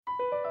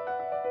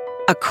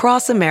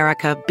Across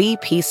America,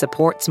 BP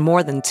supports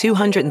more than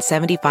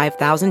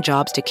 275,000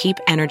 jobs to keep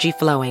energy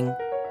flowing.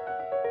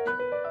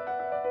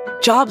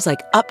 Jobs like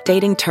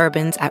updating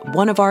turbines at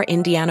one of our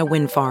Indiana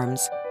wind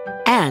farms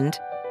and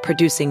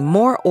producing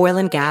more oil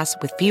and gas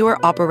with fewer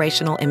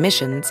operational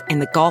emissions in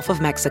the Gulf of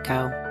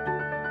Mexico.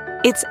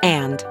 It's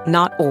and,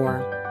 not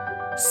or.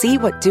 See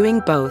what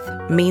doing both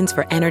means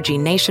for energy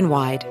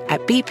nationwide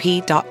at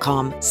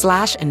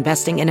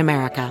bp.com/investing in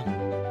America.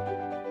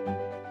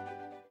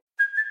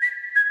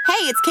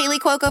 Hey, it's Kaylee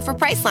Cuoco for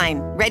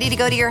Priceline. Ready to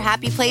go to your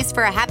happy place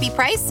for a happy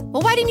price?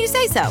 Well, why didn't you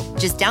say so?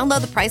 Just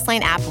download the Priceline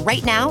app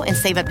right now and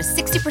save up to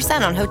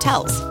 60% on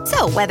hotels.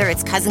 So whether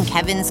it's Cousin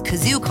Kevin's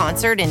Kazoo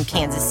Concert in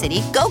Kansas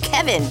City, go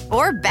Kevin,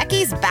 or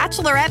Becky's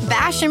Bachelorette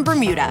Bash in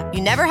Bermuda,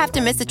 you never have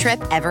to miss a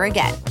trip ever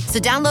again. So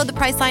download the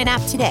Priceline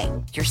app today.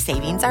 Your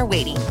savings are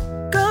waiting.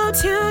 Go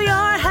to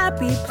your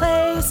happy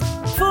place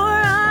for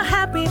a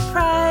happy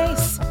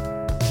price.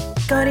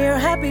 Go to your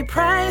happy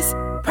price,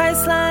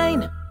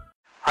 Priceline.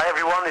 Hi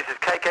everyone, this is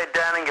KK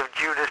Downing of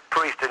Judas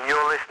Priest, and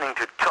you're listening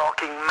to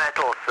Talking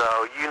Metal,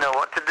 so you know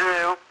what to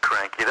do.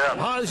 Crank it up.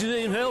 Hi, this is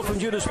Ian Hill from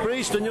Judas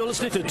Priest, and you're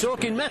listening to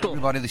Talking Metal.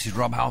 Everybody, this is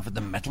Rob Halford,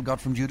 the metal god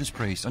from Judas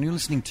Priest, and you're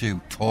listening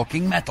to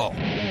Talking Metal.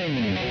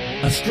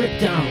 A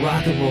stripped-down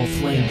rock and roll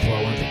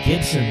flamethrower, the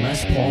Gibson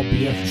Les Paul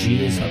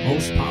BFG is the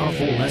most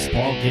powerful Les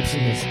Paul Gibson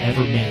has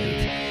ever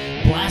made.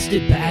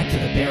 Blasted back to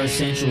the bare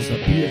essentials, the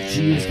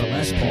BFG is the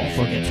Les Paul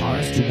for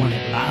guitarists who want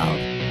it loud,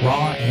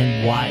 raw,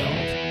 and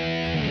wild.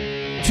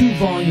 2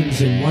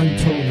 volumes and 1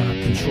 tone knob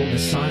control the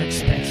sonic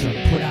spectrum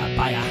put out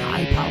by a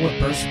high-power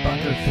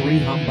Burstbucker 3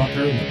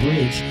 humbucker in the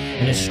bridge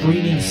and a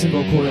screaming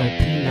single-coil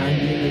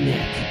P90 in the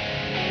neck.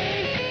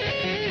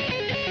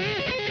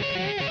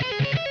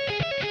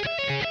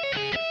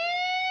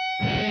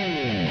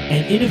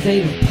 An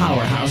innovative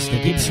powerhouse,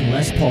 the Gibson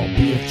Les Paul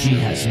BFG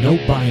has no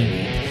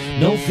binding,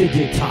 no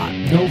figure top,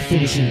 no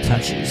finishing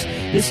touches.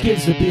 This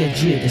gives the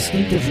BFG a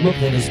distinctive look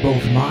that is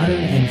both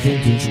modern and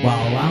vintage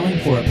while allowing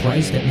for a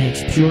price that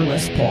makes pure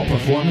Les Paul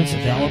performance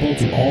available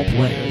to all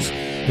players.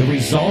 The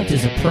result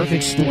is a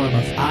perfect storm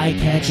of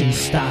eye-catching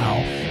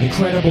style,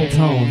 incredible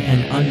tone,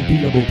 and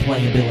unbeatable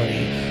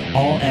playability,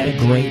 all at a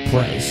great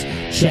price.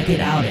 Check it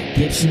out at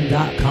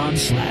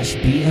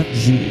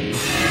Gibson.com/BFG.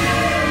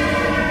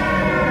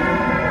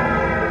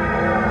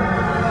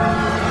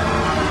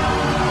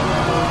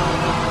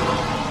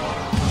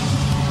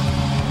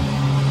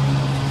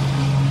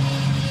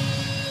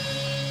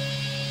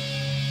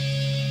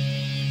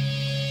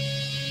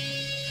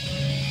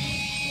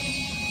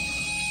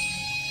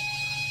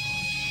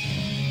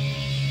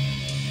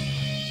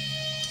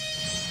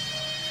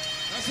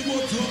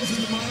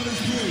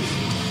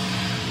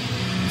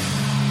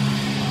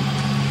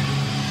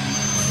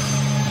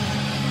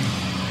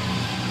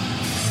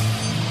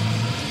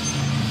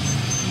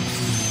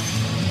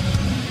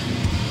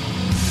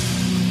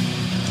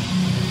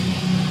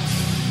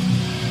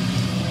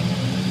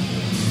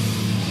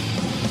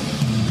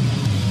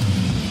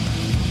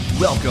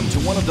 Welcome to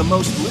one of the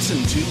most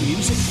listened to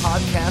music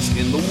podcasts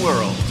in the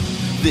world.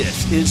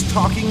 This is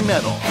Talking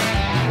Metal.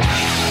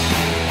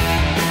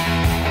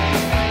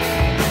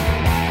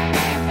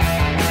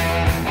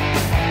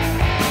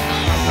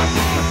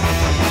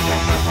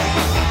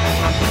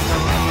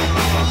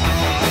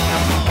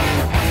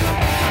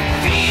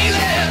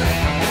 Feeling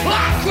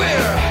like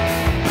we're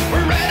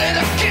ready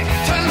to kick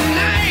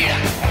tonight.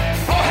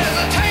 Or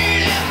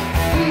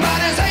hesitating,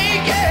 body's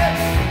aching.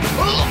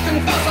 Looking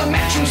for some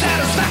action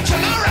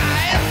satisfaction, alright.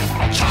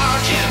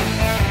 Charging,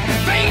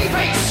 vein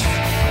pace,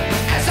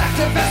 as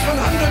active as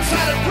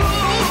 100-sided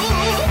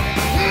blue.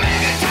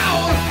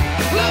 Megatown,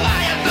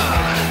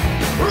 Leviathan,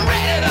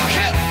 ready to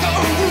hit the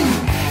roof.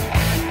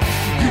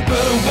 You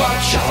better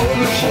watch out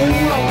and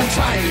hold on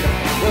tight.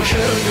 We'll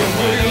kill your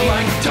way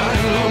like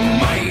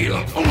dynamite.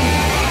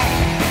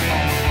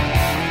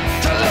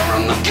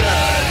 Delivering the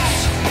goods.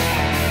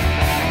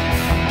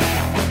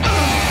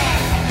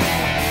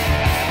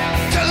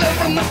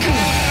 Delivering the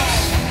goods.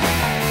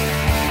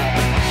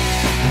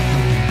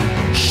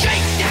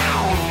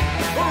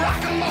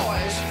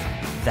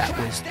 That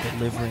was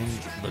Delivering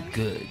the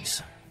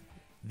Goods,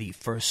 the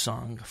first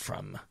song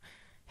from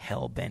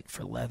Hell Bent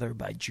for Leather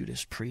by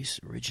Judas Priest,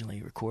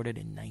 originally recorded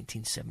in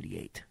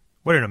 1978.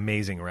 What an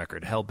amazing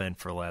record, Hell Bent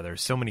for Leather.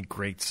 So many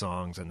great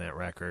songs on that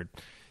record.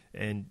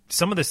 And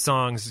some of the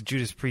songs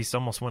Judas Priest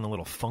almost went a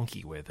little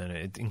funky with,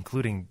 and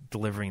including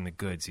Delivering the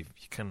Goods. You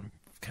kind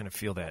of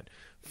feel that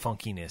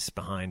funkiness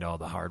behind all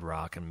the hard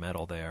rock and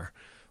metal there.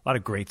 A lot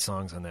of great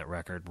songs on that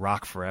record.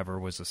 Rock Forever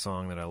was a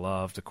song that I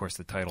loved. Of course,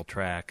 the title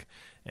track.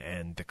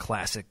 And the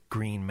classic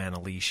Green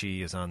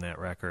Manalishi is on that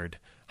record.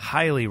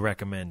 Highly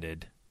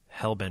recommended.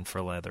 Hellbent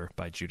for Leather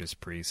by Judas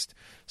Priest.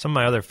 Some of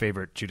my other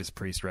favorite Judas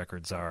Priest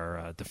records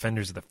are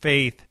Defenders of the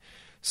Faith,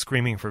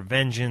 Screaming for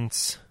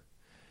Vengeance,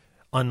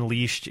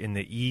 Unleashed in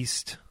the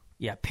East.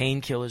 Yeah,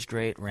 Painkiller's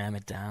great, Ram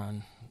It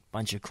Down,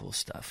 bunch of cool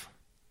stuff.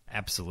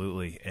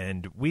 Absolutely.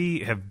 And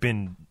we have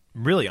been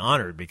really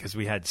honored because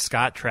we had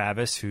Scott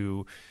Travis,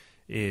 who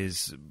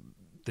is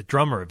the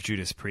drummer of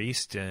Judas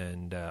Priest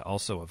and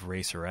also of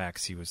Racer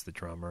X. He was the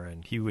drummer,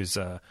 and he was,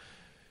 I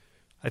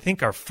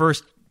think, our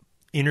first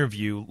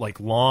interview, like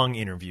long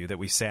interview that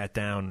we sat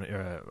down.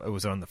 It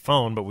was on the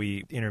phone, but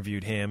we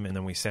interviewed him, and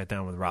then we sat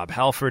down with Rob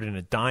Halford in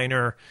a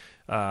diner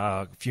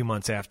a few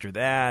months after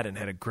that and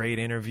had a great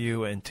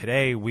interview. And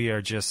today we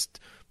are just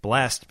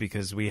blessed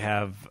because we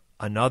have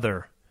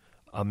another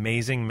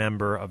amazing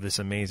member of this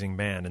amazing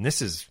band. And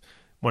this is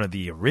one of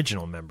the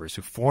original members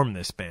who formed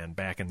this band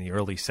back in the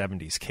early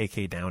 70s,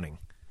 KK Downing.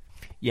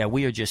 Yeah,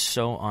 we are just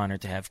so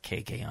honored to have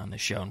KK on the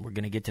show, and we're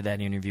going to get to that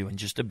interview in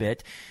just a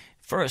bit.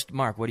 First,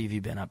 Mark, what have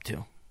you been up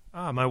to?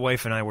 My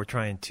wife and I were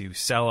trying to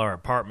sell our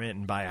apartment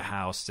and buy a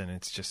house, and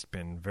it's just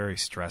been very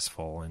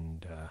stressful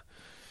and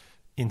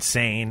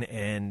insane.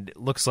 And it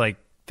looks like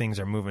things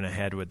are moving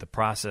ahead with the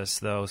process,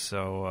 though.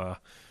 So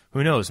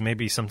who knows?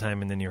 Maybe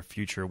sometime in the near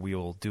future we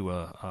will do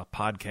a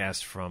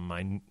podcast from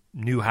my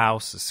new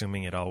house,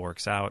 assuming it all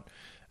works out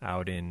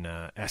in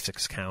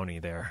Essex County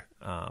there,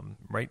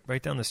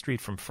 right down the street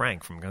from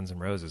Frank from Guns N'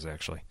 Roses,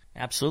 actually.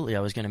 Absolutely.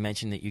 I was going to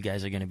mention that you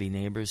guys are going to be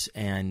neighbors,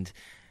 and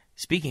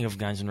speaking of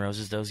Guns N'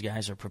 Roses, those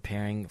guys are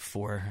preparing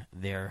for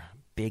their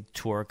big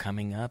tour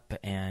coming up,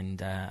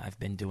 and I've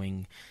been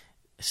doing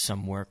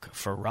some work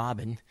for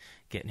Robin,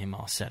 getting him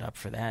all set up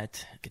for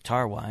that,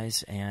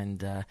 guitar-wise,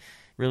 and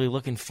really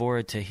looking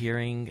forward to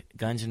hearing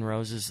Guns N'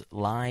 Roses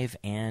live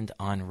and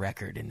on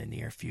record in the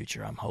near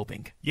future, I'm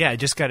hoping. Yeah, I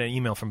just got an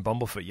email from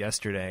Bumblefoot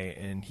yesterday,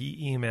 and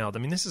he emailed, I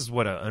mean, this is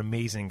what an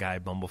amazing guy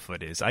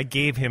Bumblefoot is. I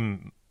gave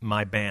him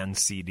my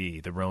band's CD,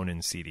 the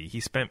Ronin CD.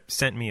 He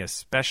sent me a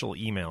special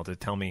email to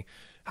tell me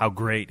how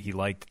great he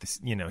liked this,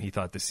 he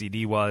thought the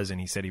CD was,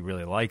 and he said he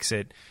really likes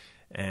it.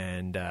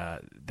 And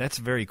that's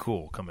very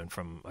cool coming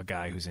from a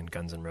guy who's in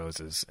Guns N'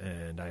 Roses,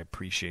 and I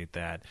appreciate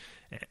that.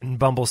 And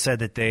Bumble said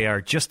that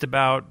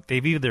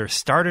they've either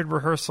started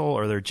rehearsal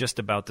or they're just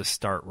about to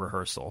start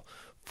rehearsal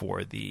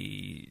for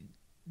the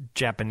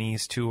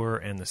Japanese tour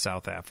and the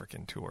South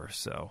African tour.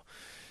 So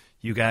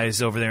you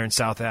guys over there in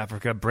South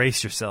Africa,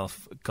 brace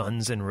yourself.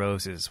 Guns N'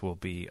 Roses will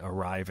be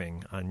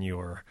arriving on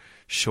your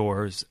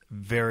shores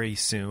very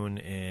soon,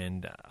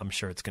 and I'm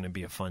sure it's going to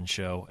be a fun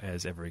show,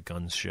 as every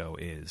Guns show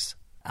is.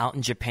 Out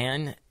in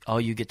Japan, all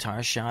you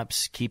guitar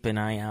shops, keep an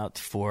eye out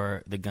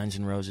for the Guns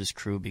N' Roses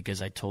crew,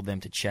 because I told them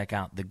to check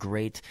out the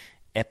great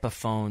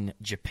Epiphone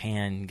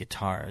Japan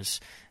guitars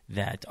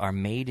that are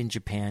made in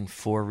Japan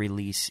for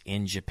release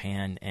in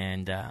Japan,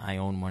 and I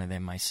own one of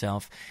them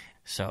myself.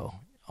 So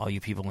all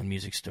you people in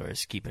music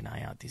stores, keep an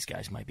eye out. These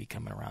guys might be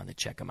coming around to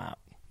check them out.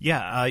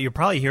 Yeah, you're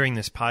probably hearing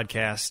this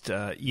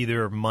podcast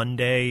either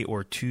Monday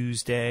or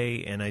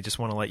Tuesday, and I just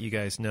want to let you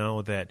guys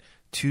know that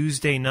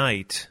Tuesday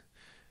night,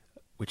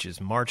 which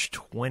is March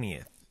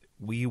 20th,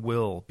 we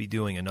will be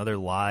doing another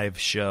live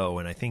show.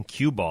 And I think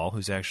Cue Ball,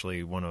 who's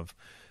actually one of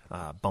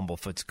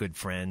Bumblefoot's good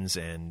friends,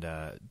 and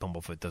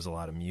Bumblefoot does a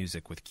lot of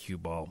music with Cue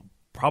Ball,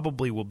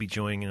 probably will be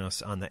joining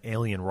us on the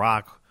Alien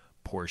Rock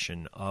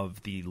portion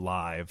of the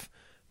live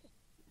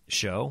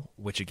show,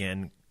 which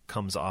again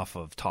comes off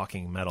of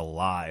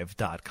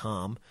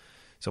TalkingMetalLive.com.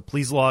 So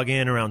please log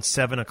in around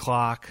 7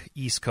 o'clock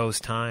East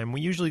Coast time. We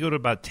usually go to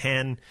about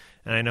 10,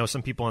 and I know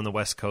some people on the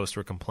West Coast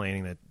were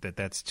complaining that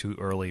that's too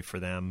early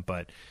for them,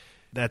 but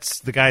that's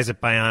the guys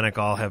at Bionic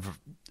all have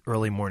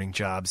early morning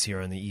jobs here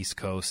on the East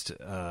Coast,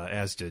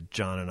 as did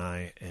John and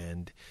I,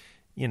 and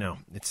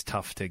it's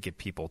tough to get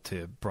people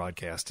to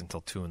broadcast until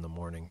 2 in the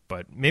morning,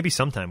 but maybe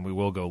sometime we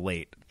will go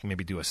late,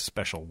 maybe do a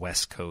special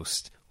West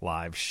Coast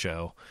live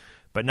show,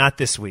 but not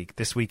this week.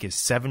 This week is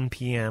 7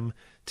 p.m.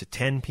 to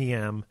 10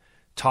 p.m.,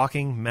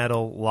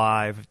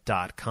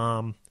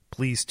 TalkingMetalLive.com.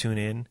 Please tune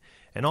in.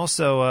 And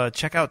also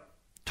check out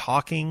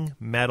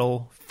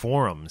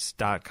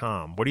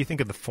TalkingMetalForums.com. What do you think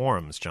of the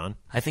forums, John?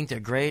 I think they're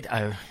great.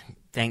 I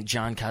thank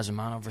John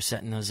Casamano for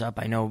setting those up.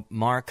 I know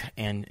Mark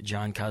and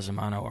John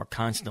Casamano are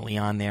constantly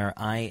on there.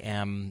 I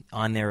am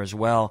on there as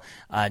well.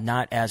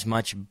 Not as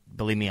much.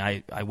 Believe me,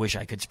 I wish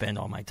I could spend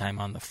all my time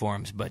on the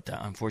forums, but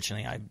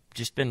unfortunately I've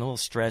just been a little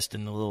stressed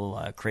and a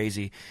little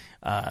crazy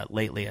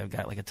lately. I've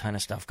got like a ton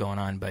of stuff going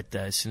on, but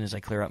as soon as I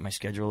clear up my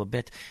schedule a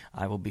bit,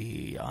 I will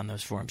be on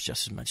those forums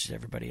just as much as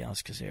everybody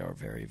else, because they are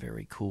very,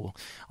 very cool.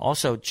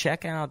 Also,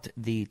 check out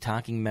the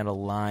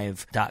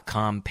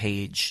TalkingMetalLive.com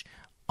page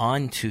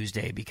on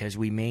Tuesday, because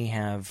we may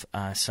have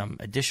some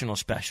additional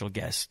special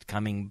guests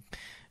coming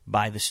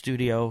by the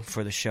studio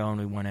for the show, and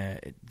we want to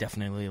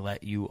definitely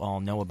let you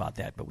all know about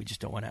that, but we just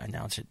don't want to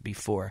announce it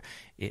before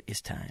it is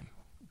time.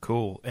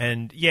 Cool.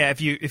 And yeah, if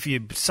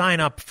you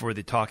sign up for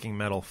the Talking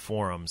Metal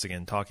forums,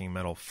 again,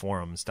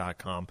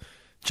 TalkingMetalForums.com,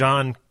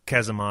 John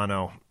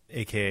Casamano,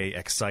 a.k.a.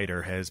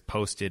 Exciter, has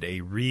posted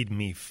a Read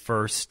Me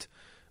First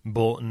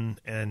bulletin,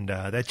 and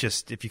that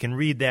just, if you can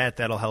read that,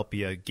 that'll help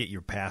you get your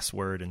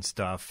password and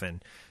stuff.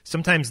 And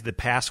sometimes the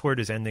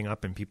password is ending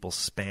up in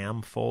people's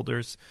spam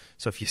folders,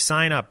 so if you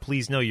sign up,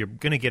 please know you're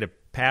going to get a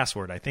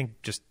password, I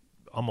think just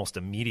almost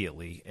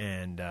immediately,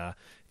 and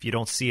if you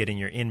don't see it in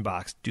your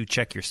inbox, do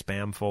check your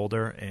spam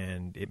folder,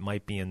 and it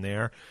might be in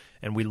there.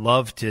 And we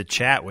love to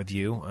chat with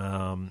you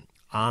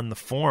on the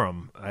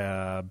forum.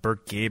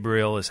 Bert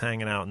Gabriel is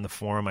hanging out in the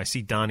forum. I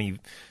see Donnie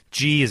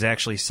G is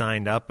actually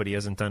signed up, but he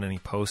hasn't done any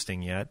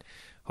posting yet.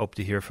 Hope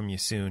to hear from you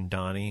soon,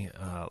 Donnie.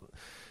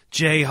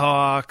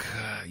 Jayhawk,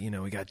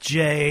 we got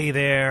Jay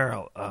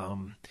there.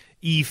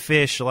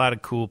 E-Fish, a lot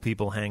of cool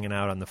people hanging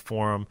out on the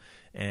forum,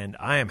 and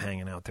I am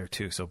hanging out there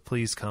too. So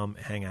please come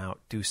hang out,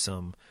 do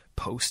some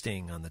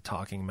posting on the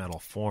Talking Metal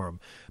forum.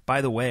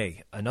 By the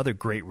way, another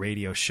great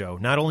radio show,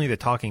 not only the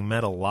Talking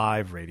Metal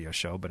live radio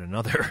show, but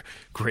another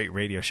great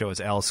radio show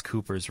is Alice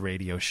Cooper's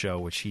radio show,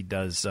 which he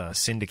does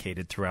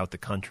syndicated throughout the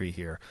country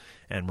here.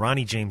 And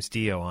Ronnie James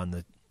Dio on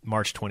the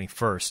March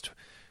 21st.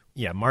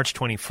 Yeah, March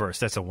 21st.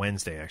 That's a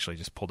Wednesday, actually.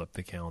 Just pulled up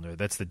the calendar.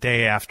 That's the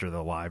day after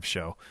the live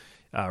show.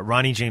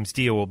 Ronnie James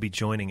Dio will be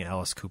joining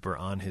Alice Cooper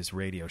on his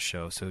radio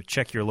show, so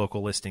check your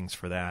local listings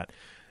for that.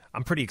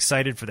 I'm pretty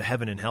excited for the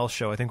Heaven and Hell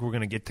show. I think we're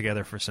going to get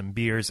together for some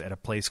beers at a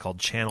place called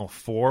Channel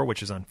 4,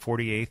 which is on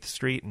 48th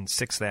Street and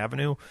 6th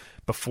Avenue,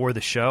 before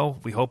the show.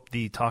 We hope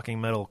the Talking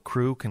Metal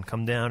crew can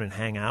come down and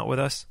hang out with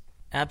us.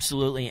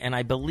 Absolutely, and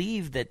I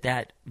believe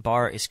that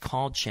bar is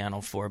called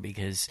Channel 4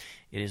 because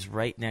it is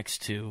right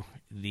next to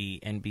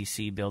the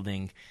NBC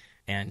building,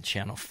 and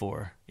Channel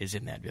 4 is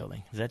in that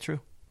building. Is that true?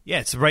 Yeah,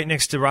 it's right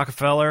next to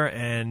Rockefeller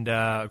and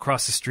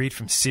across the street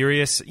from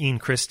Sirius. Ian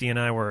Christie and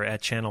I were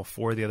at Channel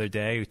 4 the other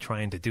day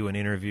trying to do an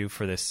interview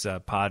for this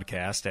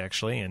podcast,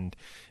 actually, and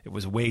it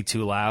was way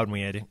too loud, and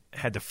we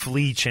had to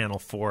flee Channel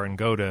 4 and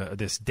go to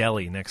this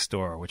deli next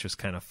door, which was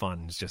kind of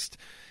fun. It's just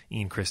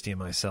Ian Christie and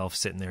myself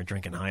sitting there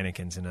drinking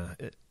Heinekens in a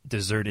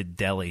deserted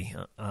deli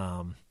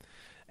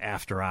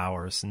after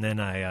hours. And then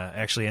I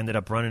actually ended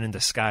up running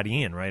into Scott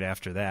Ian right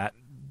after that.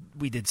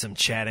 We did some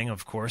chatting,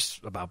 of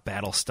course, about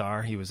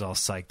Battlestar. He was all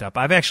psyched up.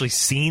 I've actually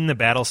seen the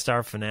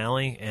Battlestar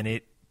finale, and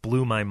it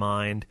blew my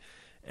mind,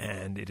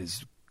 and it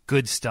is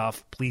good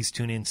stuff. Please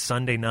tune in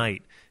Sunday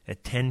night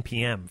at 10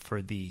 p.m.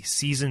 for the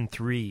Season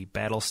 3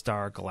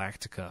 Battlestar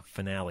Galactica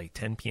finale,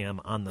 10 p.m.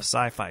 on the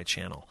Sci-Fi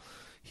Channel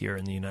here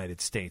in the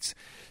United States.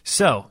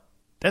 So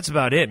that's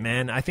about it,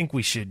 man. I think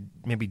we should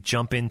maybe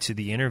jump into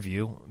the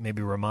interview,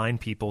 maybe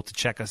remind people to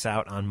check us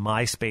out on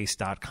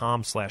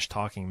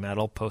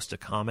myspace.com/talkingmetal. Post a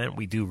comment.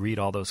 We do read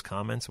all those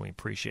comments, and we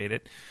appreciate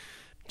it.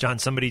 John,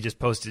 somebody just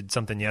posted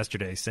something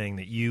yesterday saying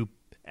that you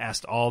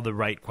asked all the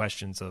right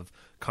questions of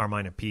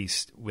Carmine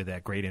Appice with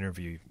that great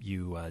interview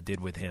you did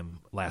with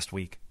him last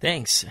week.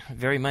 Thanks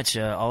very much,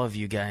 all of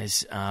you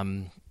guys.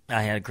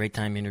 I had a great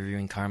time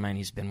interviewing Carmine.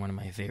 He's been one of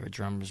my favorite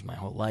drummers my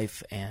whole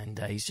life, and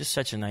he's just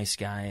such a nice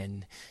guy.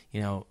 And,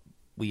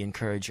 we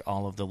encourage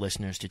all of the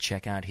listeners to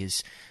check out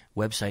his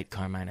website,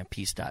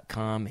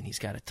 CarmineAppice.com, and he's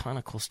got a ton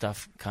of cool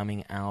stuff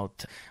coming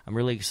out. I'm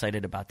really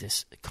excited about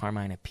this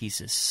Carmine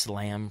Appice's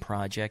Slam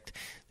project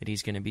that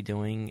he's going to be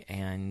doing,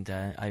 and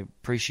I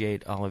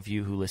appreciate all of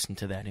you who listened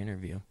to that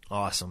interview.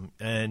 Awesome.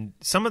 And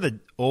some of the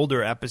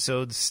older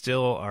episodes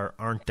still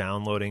aren't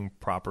downloading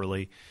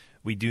properly.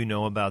 We do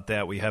know about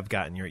that. We have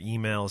gotten your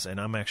emails, and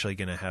I'm actually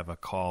going to have a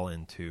call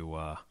into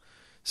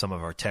some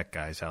of our tech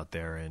guys out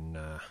there in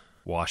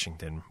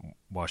Washington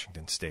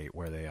State,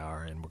 where they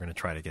are, and we're going to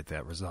try to get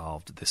that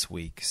resolved this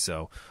week.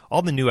 So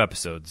all the new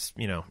episodes,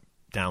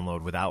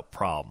 download without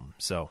problem.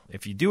 So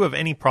if you do have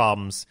any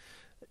problems,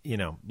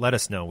 let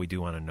us know. We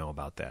do want to know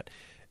about that.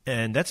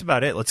 And that's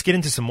about it. Let's get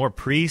into some more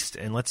Priest,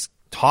 and let's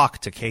talk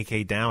to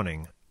KK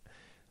Downing.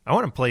 I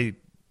want to play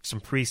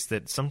some Priest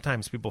that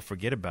sometimes people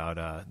forget about,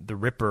 the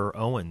Ripper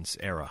Owens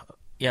era.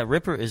 Yeah,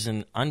 Ripper is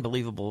an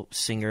unbelievable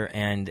singer,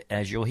 and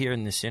as you'll hear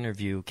in this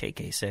interview,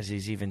 KK says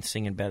he's even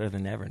singing better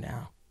than ever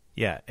now.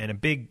 Yeah, and a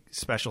big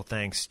special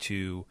thanks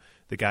to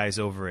the guys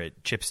over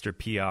at Chipster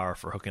PR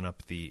for hooking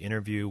up the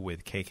interview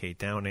with KK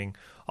Downing.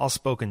 All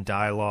spoken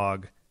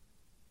dialogue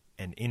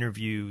and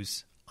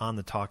interviews on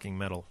the Talking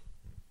Metal.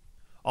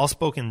 All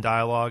spoken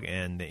dialogue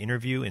and the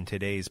interview in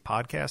today's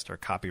podcast are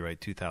copyright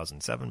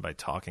 2007 by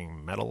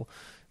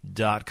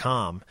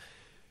TalkingMetal.com.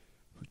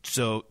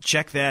 So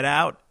check that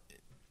out.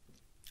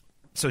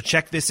 So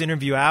check this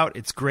interview out.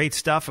 It's great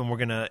stuff, and we're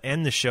going to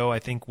end the show, I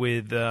think,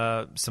 with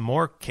some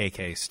more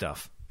KK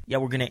stuff. Yeah,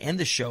 we're going to end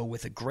the show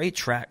with a great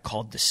track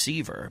called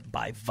Deceiver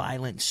by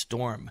Violent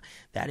Storm.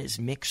 That is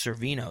Mick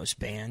Servino's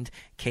band.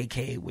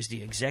 KK was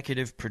the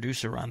executive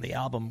producer on the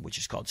album, which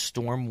is called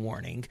Storm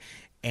Warning.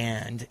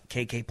 And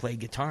KK played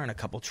guitar on a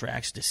couple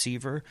tracks,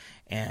 Deceiver,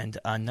 and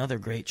another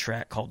great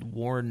track called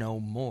War No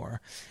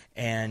More.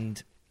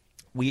 And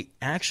we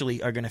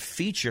actually are going to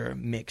feature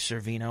Mick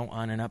Servino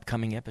on an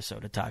upcoming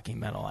episode of Talking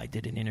Metal. I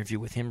did an interview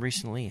with him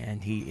recently,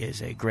 and he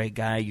is a great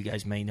guy. You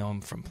guys may know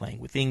him from playing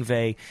with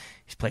Yngwie.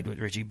 He's played with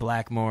Richie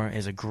Blackmore. He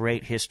has a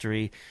great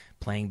history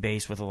playing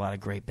bass with a lot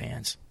of great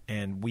bands.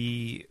 And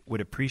we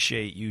would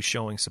appreciate you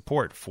showing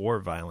support for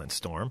Violent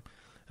Storm.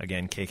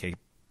 Again, KK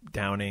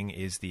Downing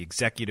is the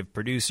executive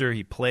producer.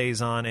 He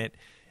plays on it.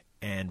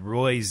 And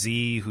Roy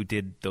Z, who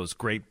did those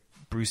great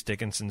Bruce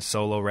Dickinson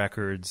solo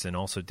records and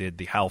also did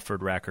the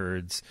Halford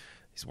records,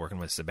 He's working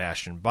with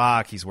Sebastian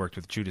Bach. He's worked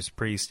with Judas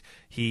Priest.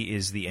 He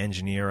is the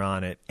engineer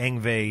on it.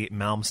 Yngwie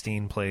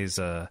Malmsteen plays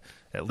at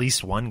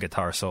least one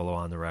guitar solo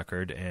on the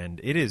record, and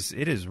it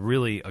is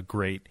really a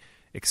great,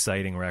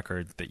 exciting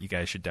record that you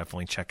guys should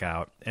definitely check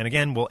out. And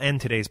again, we'll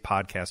end today's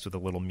podcast with a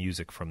little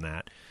music from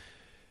that.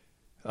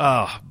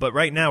 But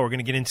right now we're going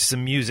to get into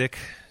some music,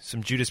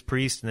 some Judas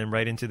Priest, and then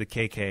right into the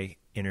KK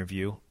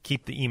interview.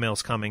 Keep the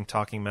emails coming,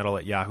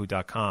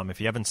 talkingmetal@yahoo.com. If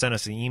you haven't sent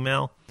us an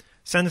email,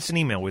 send us an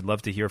email. We'd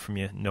love to hear from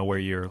you, know where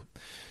you're,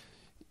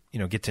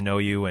 get to know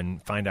you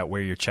and find out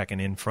where you're checking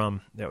in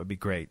from. That would be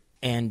great.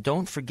 And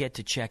don't forget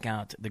to check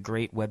out the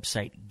great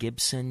website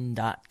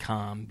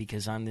Gibson.com,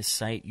 because on this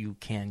site you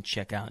can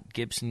check out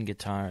Gibson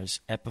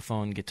guitars,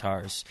 Epiphone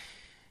guitars,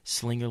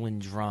 Slingerland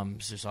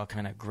drums. There's all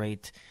kind of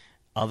great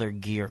other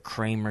gear,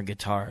 Kramer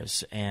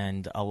guitars,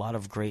 and a lot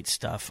of great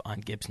stuff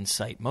on Gibson's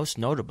site. Most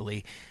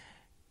notably,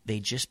 they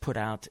just put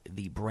out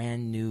the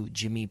brand new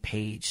Jimmy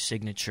Page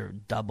signature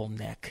double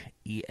neck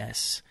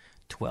ES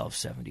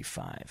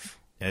 1275.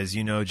 As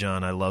you know,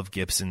 John, I love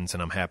Gibsons,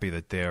 and I'm happy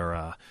that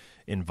they're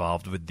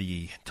involved with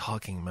the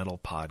Talking Metal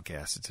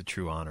podcast. It's a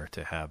true honor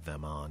to have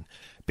them on.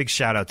 Big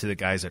shout out to the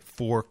guys at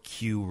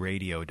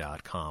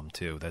 4QRadio.com,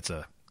 too. That's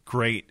a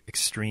great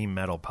extreme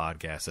metal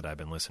podcast that I've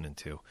been listening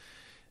to,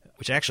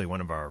 which actually one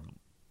of our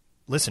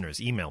listeners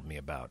emailed me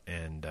about,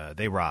 and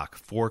they rock.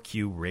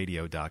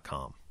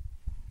 4QRadio.com.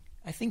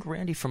 I think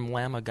Randy from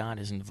Lamb of God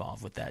is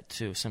involved with that,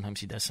 too.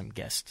 Sometimes he does some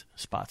guest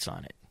spots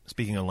on it.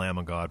 Speaking of Lamb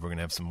of God, we're going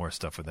to have some more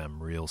stuff with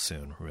them real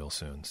soon.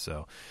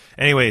 So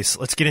anyways,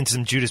 let's get into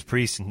some Judas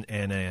Priest and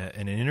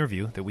an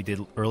interview that we did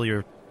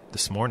earlier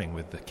this morning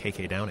with the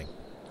KK Downing.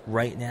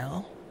 Right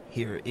now,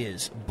 here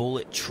is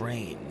Bullet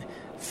Train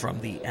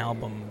from the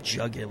album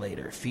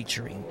Jugulator,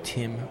 featuring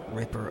Tim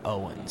Ripper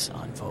Owens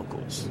on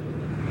vocals.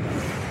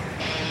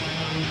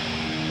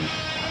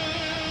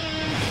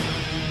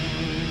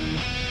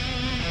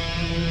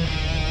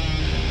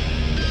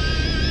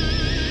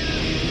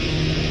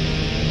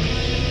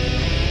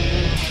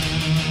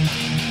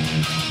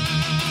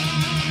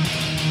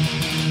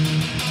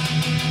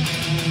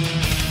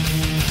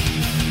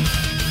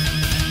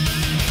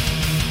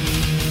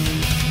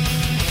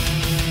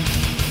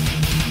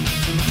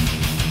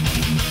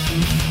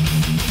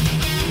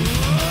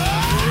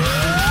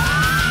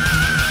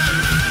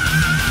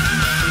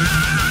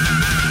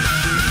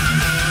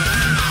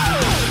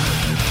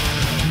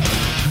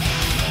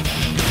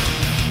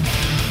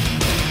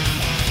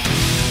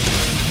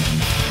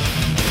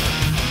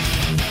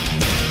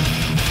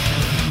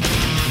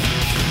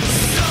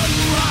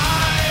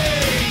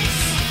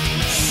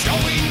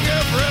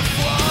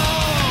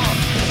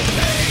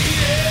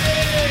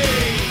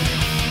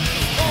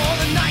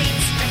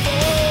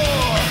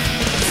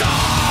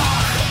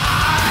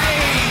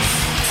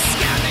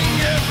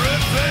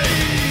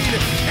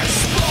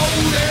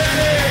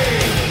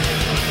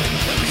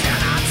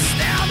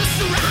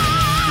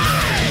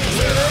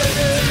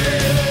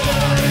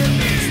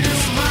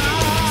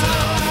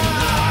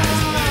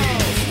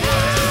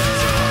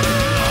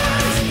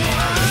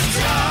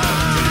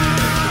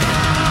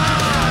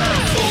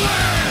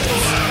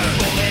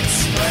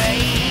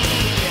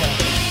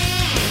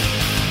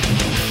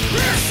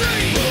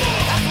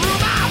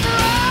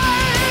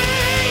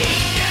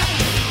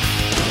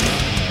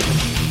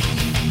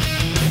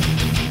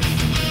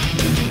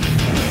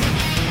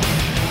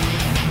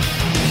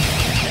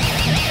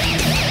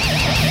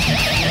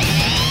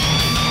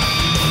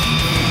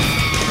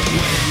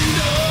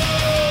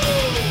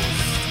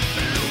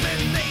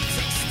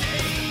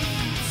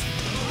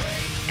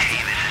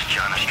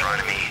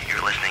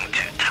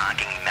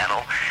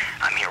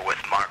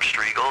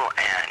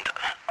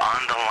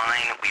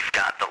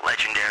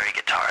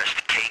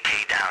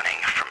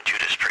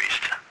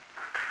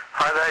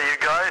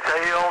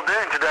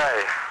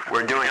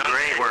 We're doing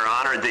great. We're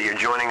honored that you're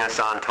joining us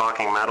on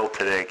Talking Metal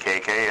today,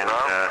 KK. And,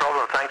 no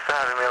problem. Thanks for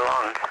having me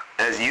along.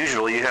 As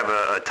usual, you have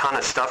a ton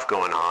of stuff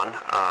going on.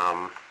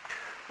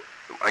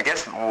 I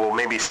guess we'll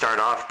maybe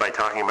start off by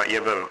talking about you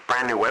have a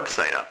brand new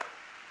website up.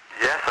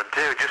 Yes, I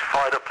do. Just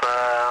fired up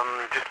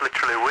just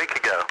literally a week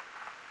ago.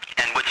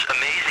 And what's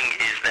amazing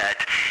is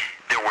that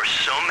there were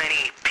so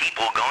many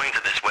people going to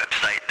this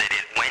website that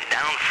it went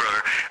down for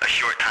a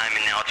short time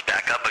and now it's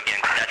back up again.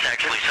 That's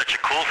actually such a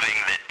cool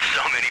thing that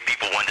so many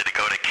people wanted to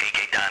go to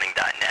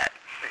kkdowning.net.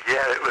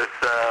 Yeah, it was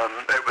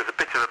a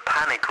bit of a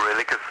panic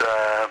really because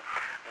I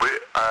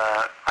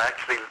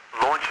actually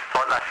launched the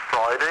site last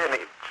Friday and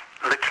it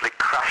literally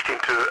crashed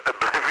into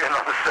oblivion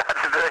on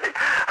Saturday.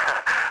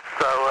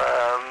 So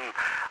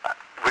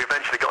we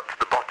eventually got to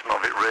the bottom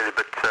of it really,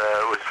 but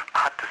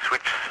had to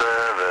switch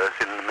servers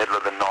in the middle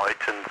of the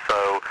night, and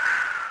so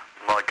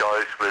my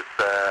guys was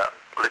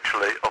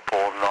literally up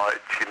all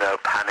night,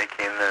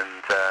 panicking,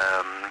 and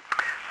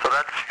so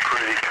that's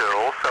pretty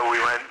cool. So we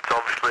went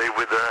obviously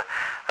with a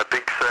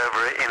big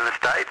server in the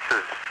States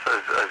as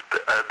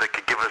that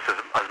could give us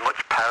as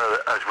much power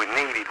as we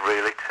needed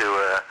really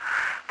to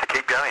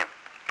keep going.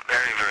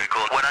 Very, very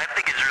cool. What I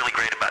think is really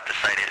great about the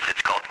site is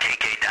it's called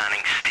KK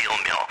Downing Steel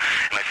Mill.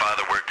 My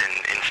father worked in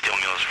steel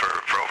mills for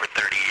over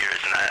 30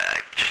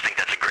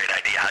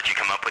 idea? How'd you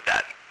come up with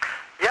that?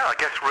 Yeah, I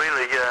guess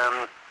really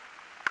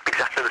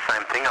exactly the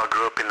same thing. I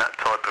grew up in that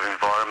type of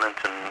environment,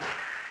 and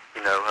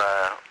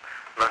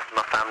most of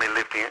my family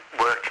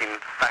worked in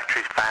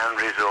factories,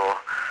 foundries, or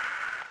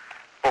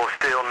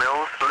steel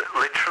mills,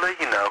 literally.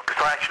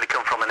 Because I actually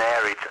come from an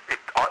area.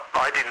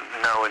 I didn't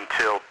know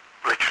until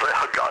literally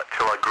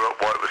till I grew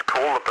up what it was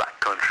called the Black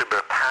Country,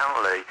 but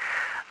apparently,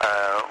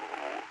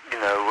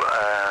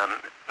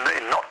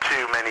 not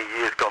too many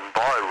years gone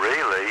by,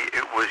 really,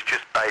 it was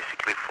just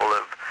basically full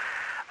of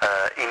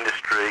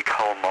industry,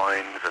 coal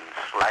mines and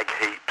slag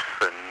heaps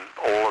and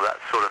all of that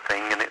sort of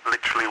thing, and it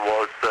literally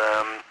was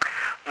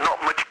not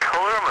much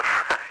colour, I'm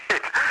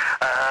afraid.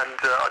 And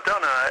I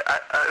don't know,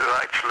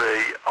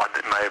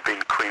 it may have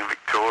been Queen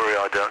Victoria,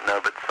 I don't know,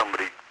 but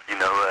somebody,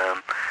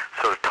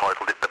 sort of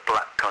titled it the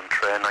Black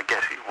Country, and I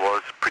guess it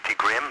was pretty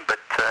grim. But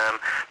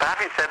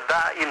having said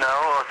that,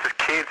 us as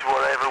kids,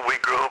 whatever, we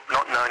grew up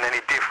not knowing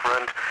any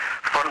different.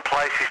 Fun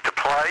places to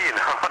play,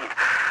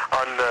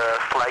 on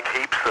slag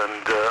heaps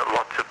and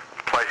lots of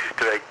places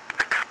to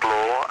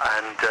explore,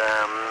 and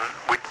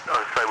we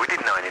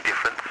didn't know any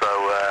different. So,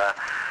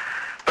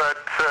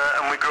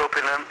 and we grew up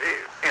in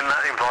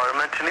that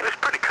environment, and it was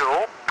pretty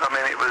cool. I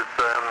mean, it was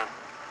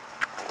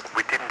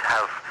we didn't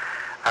have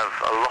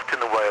a lot in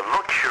the way of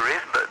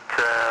luxuries, but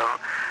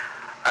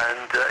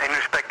and in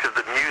respect of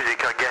the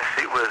music, I guess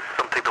it was,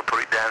 some people put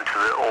it down to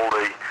all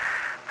the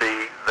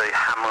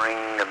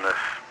hammering and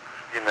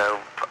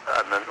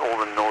and then all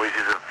the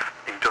noises of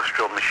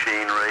industrial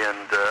machinery,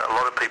 and a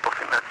lot of people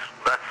think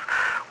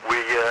we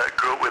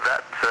grew up with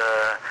that,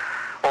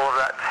 all of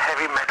that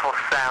heavy metal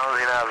sound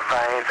in our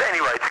veins.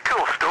 Anyway, it's a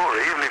cool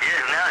story, even if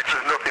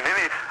there's nothing in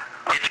it.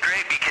 It's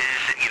great because,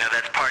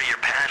 that's part of your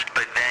past,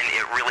 but then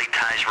it really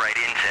ties right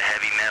into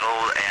heavy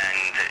metal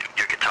and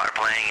your guitar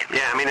playing.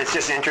 Yeah, I mean, it's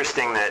just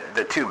interesting that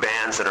the two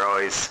bands that are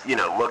always,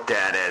 looked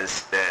at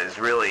as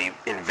really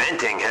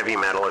inventing heavy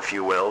metal, if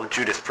you will,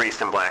 Judas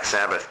Priest and Black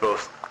Sabbath,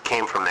 both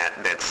came from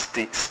that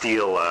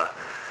steel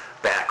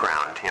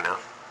background,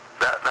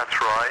 That's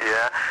right,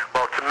 yeah.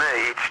 Well, to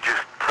me, it's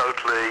just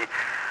totally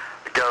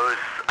goes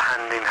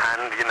hand in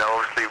hand,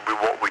 obviously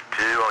with what we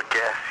do, I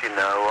guess,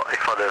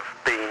 if I'd have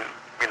been,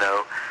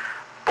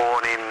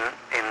 born in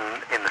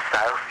the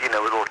South,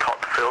 with all the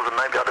cotton fields, and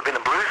maybe I'd have been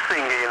a blues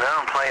singer,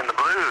 and playing the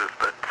blues.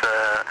 But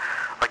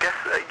I guess,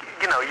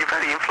 you've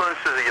had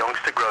influence as a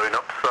youngster growing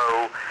up,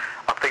 so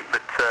I think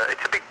that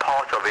it's a big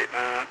part of it.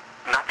 And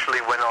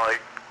naturally, when I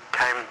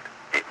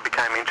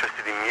became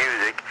interested in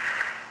music,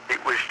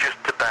 it was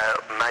just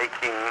about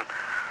making,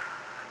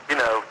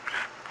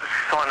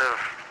 kind of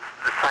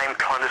the same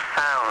kind of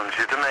sounds.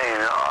 You know what I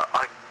mean?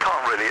 I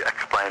can't really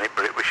explain it,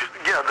 but it was just,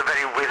 the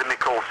very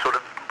rhythmical sort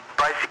of.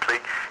 Basically,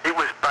 it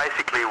was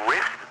basically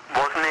riffs,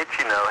 wasn't it?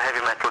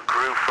 Heavy metal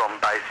grew from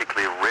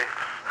basically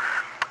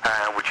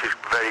riffs, which is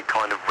very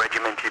kind of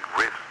regimented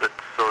riffs that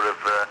sort of,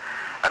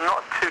 and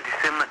not too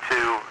dissimilar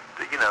to,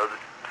 the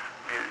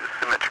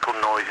symmetrical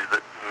noises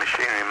that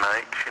machinery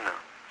makes,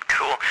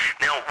 Cool.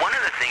 Now, one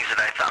of the things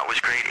that I thought was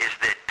great is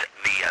that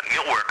the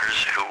mill workers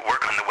who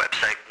work on the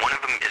website, one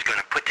of them is going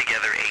to put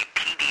together a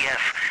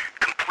PDF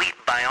complete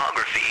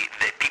biography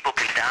that people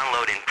can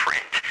download in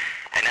print,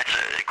 and that's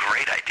a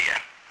great idea.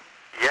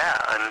 Yeah,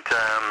 and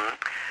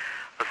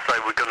let's say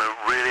we're going to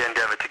really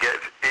endeavour to get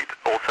it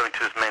also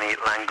into as many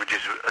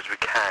languages as we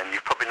can.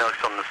 You've probably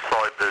noticed on the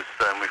site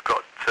we've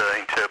got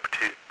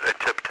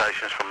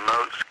interpretations from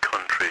most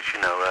countries,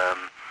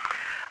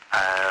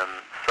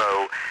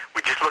 so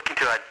we're just looking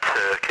to add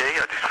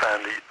Turkey. I just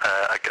found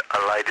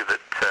a lady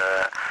that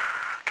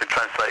can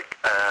translate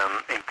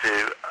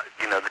into,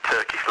 the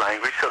Turkish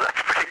language, so that's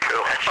pretty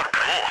cool. That's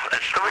cool.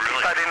 So we keep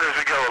that in as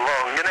we go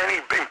along, and any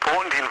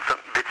important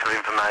bits of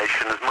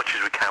information, as much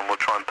as we can, we'll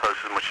try and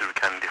post as much as we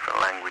can in different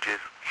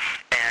languages.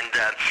 And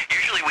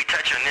usually we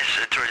touch on this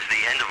towards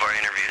the end of our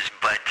interviews,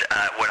 but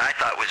what I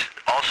thought was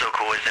also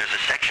cool is there's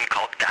a section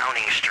called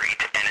Downing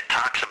Street, and it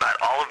talks about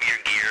all of your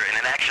gear, and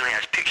it actually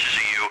has pictures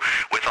of you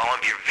with all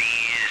of your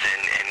V's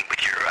and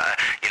with your,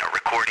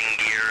 recording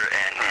gear,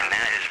 and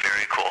that is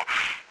very cool.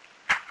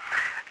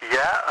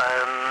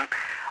 Yeah,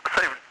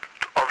 so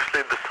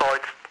obviously the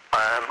site,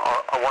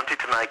 I wanted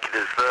to make it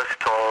as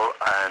versatile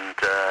and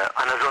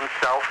as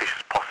unselfish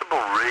as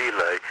possible,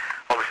 really.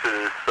 Obviously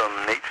there's some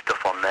neat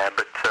stuff on there,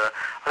 but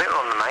I think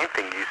one of the main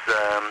things is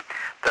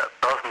that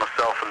both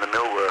myself and the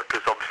mill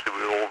workers, obviously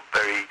we're all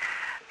very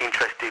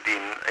interested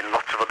in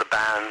lots of other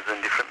bands and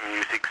different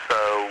music, so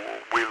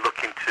we're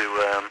looking to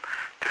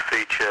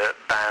feature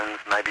bands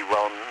maybe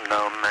well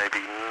known, maybe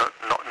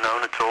not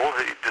known at all.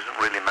 It doesn't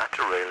really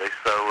matter, really.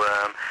 So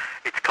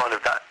it's kind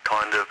of that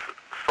kind of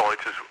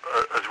site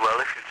as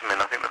well, if you mean.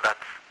 I think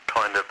that's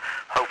kind of,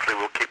 hopefully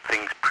will keep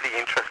things pretty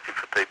interesting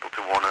for people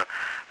to want to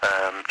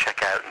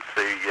check out and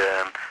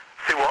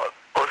see what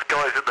us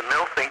guys at the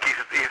mill think is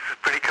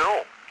pretty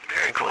cool.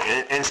 Very cool.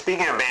 And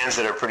speaking of bands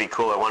that are pretty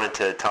cool, I wanted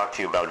to talk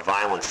to you about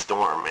Violent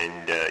Storm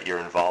and your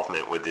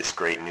involvement with this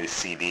great new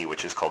CD,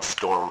 which is called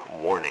Storm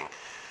Warning.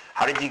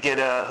 How did you get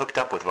hooked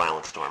up with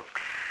Violent Storm?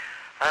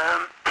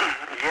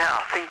 Yeah,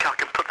 I think I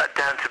can put that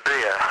down to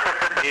beer.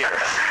 Beer.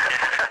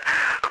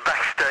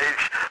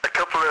 Backstage, a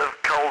couple of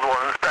cold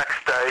ones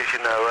backstage, you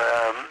know.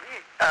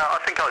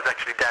 I think I was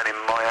actually down in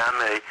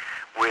Miami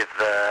with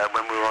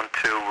when we were on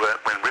to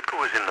when Ripper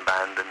was in the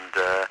band, and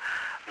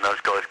those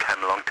guys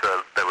came along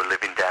they were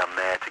living down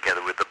there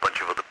together with a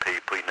bunch of other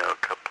people, you know,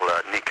 a couple,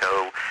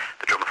 Nico,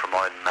 the drummer from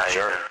Iron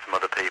Maiden, and some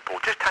other people,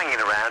 just hanging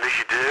around as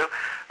you do.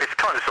 It's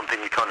kind of something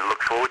you kind of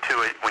look forward to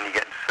when you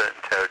get into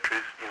certain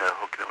territories, you know,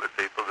 hooking up with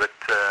people. But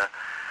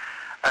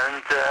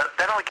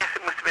then I guess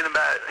it must have been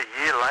about a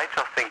year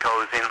later, I think I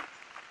was in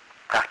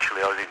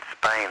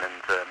Spain,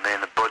 and me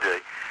and the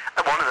buddy,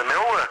 and one of the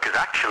mill workers,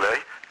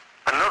 actually,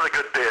 another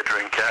good beer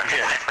drinker.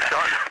 Yeah.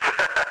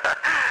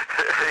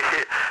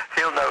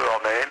 He'll know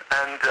what I mean.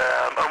 And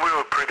we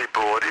were pretty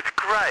bored. It's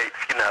great,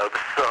 you know.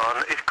 The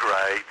sun is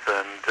great,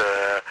 and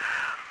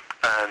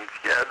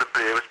yeah, the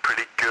beer was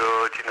pretty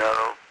good. You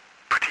know,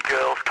 pretty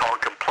girls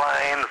can't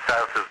complain. The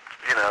south is,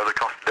 you know, the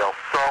Costa del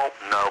Sol,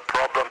 no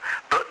problem,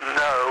 but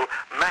no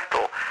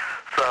metal.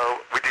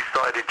 So we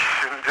decided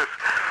just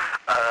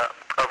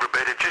over a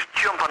bit, just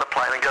jump on a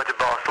plane and go to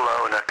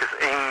Barcelona, because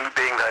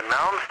being there,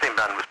 Malmsteen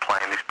band was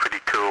playing this pretty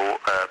cool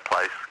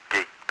place,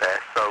 gig there.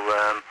 So,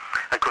 and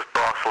of course,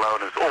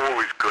 Barcelona is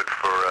always good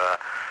for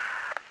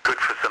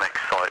some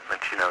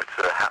excitement. You know, it's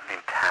a happening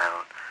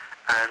town.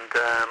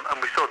 And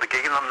we saw the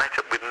gig, and I met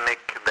up with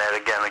Nick there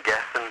again, I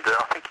guess, and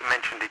I think he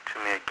mentioned it to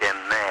me again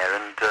there.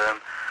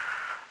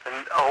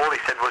 And all he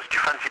said was, "Do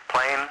you fancy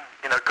playing,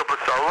 you know, a couple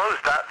of solos?"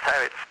 That's how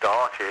it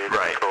started,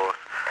 right. Of course.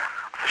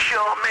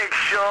 Sure, Mick,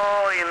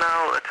 sure, you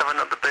know, let's have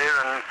another beer,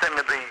 and send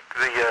me the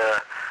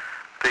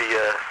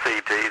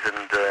CDs,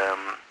 and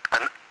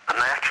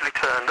they actually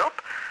turned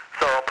up.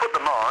 So I put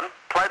them on,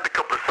 played the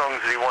couple of songs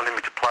that he wanted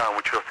me to play on,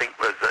 which I think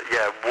was,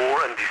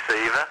 War and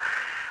Deceiver.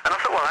 And I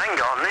thought, well, hang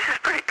on, this is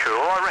pretty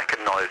cool, I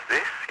recognise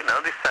this, you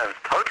know, this sounds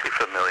totally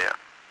familiar.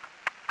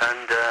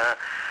 And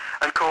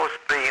of course,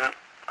 being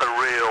a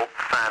real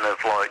fan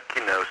of, like,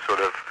 you know, sort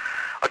of,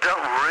 I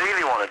don't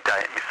really want to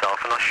date myself,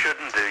 and I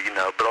shouldn't do, you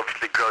know, but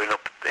obviously growing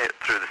up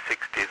through the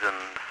 60s and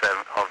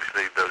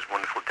obviously those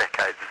wonderful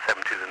decades, the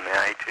 70s and the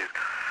 80s,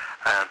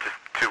 just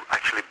to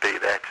actually be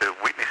there to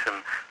witness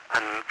them,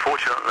 and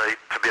fortunately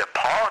to be a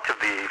part of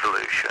the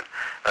evolution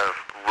of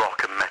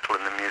rock and metal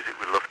and the music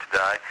we love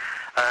today.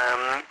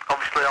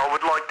 Obviously I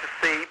would like to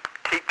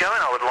keep going.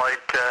 I would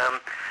like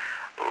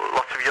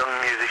lots of young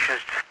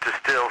musicians to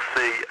still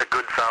see a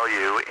good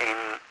value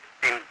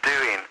in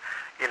doing,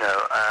 you know,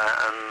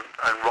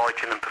 and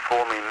writing and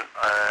performing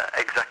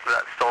exactly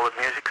that style of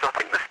music, because I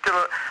think there's still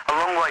a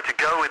long way to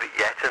go with it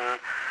yet, and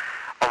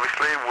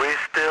obviously we're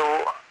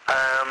still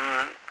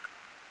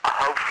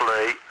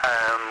hopefully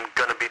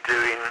going to be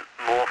doing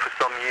more for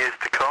some years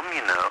to come,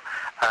 you know,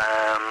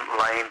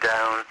 laying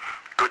down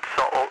good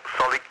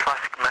solid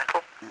classic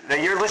metal. Now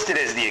you're listed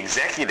as the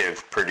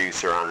executive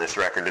producer on this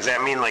record. Does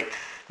that mean, like,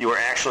 you were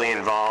actually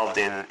involved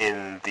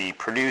in the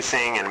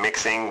producing and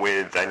mixing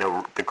with, I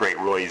know the great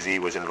Roy Z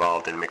was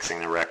involved in mixing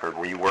the record.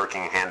 Were you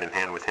working hand in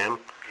hand with him?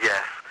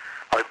 Yes.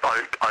 I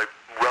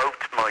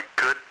wrote my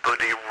good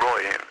buddy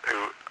Roy,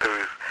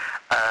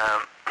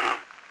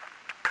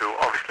 who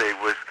obviously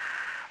was,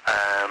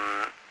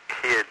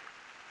 he had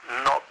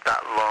not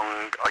that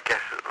long, I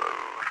guess,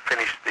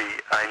 finished the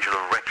Angel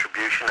of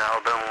Retribution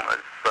album,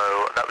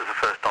 so that was the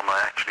first time I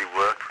actually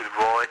worked with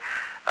Roy,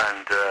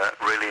 and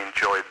really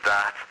enjoyed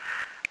that.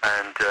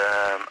 And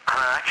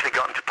I actually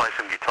got him to play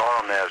some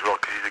guitar on there as well,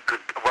 because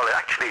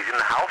he's he's in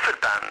the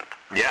Halford band.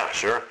 Yeah,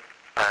 sure.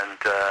 And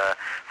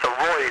so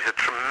Roy is a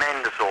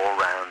tremendous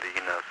all-rounder,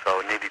 you know,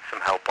 so I needed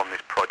some help on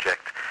this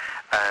project.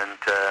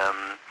 And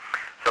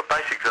so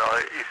basically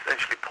I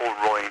essentially pulled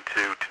Roy in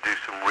to do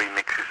some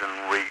remixes and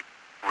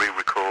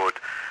re-record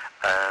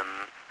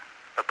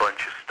a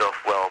bunch of stuff,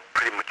 well,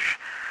 pretty much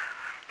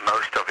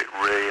most of it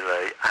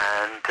really.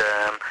 And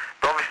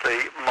but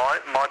obviously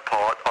my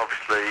part,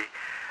 obviously,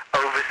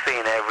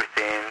 overseeing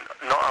everything,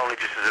 not only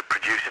just as a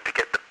producer to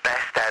get the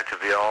best out of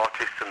the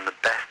artists and the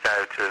best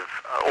out of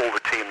all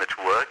the team that's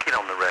working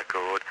on the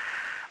record,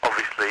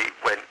 obviously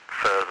went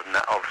further than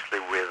that, obviously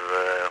with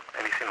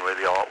anything with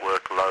the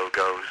artwork,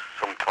 logos,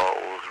 song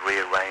titles,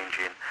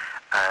 rearranging,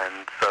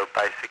 and so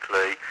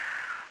basically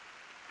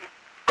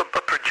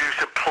a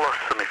producer plus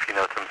some, if you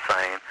know what I'm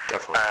saying.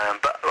 Definitely.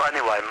 But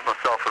anyway,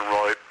 myself and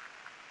Roy,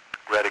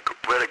 we had a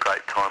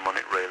great time on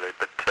it really,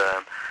 but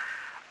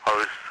I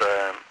was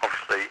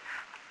obviously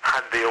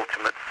had the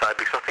ultimate say,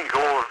 because I think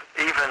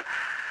even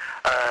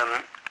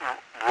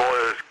Roy,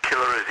 as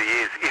killer as he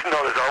is, he's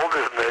not as old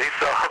as me,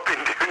 so I've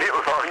been doing it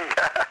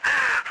longer.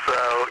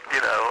 So,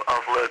 you know,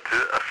 I've learned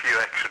a few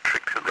extra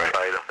tricks of the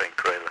trade, I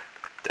think, really.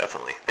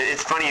 Definitely.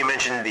 It's funny you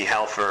mentioned the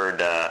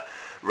Halford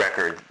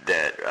record,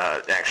 that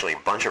actually a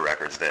bunch of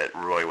records that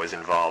Roy was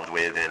involved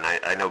with, and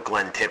I know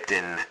Glenn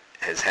Tipton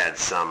has had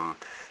some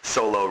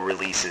solo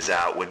releases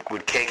out. Would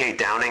KK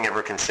Downing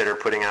ever consider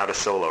putting out a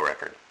solo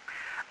record?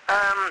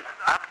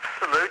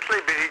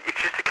 Absolutely, but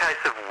it's just a case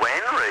of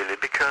when, really,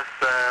 because,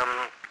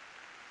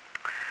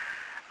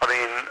 I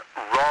mean,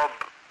 Rob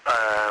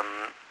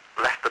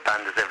left the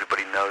band, as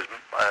everybody knows,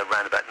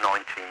 around about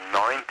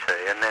 1990,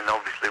 and then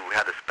obviously we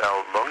had a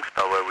long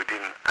spell where we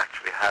didn't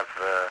actually have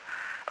a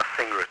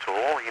singer at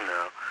all,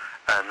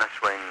 and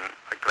that's when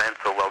Glenn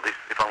thought, well,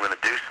 if I'm going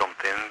to do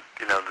something,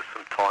 there's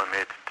some time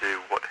here to do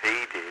what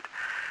he did.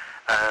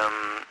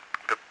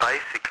 But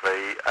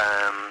basically,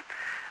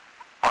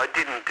 I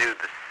didn't do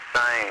the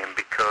same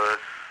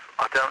because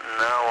I don't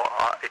know,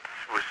 it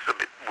was a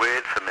bit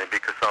weird for me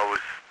because I was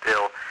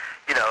still,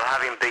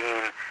 having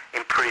been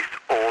in Priest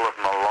all of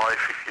my life,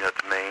 if you know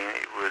what I mean,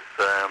 it was,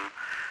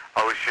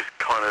 I was just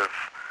kind of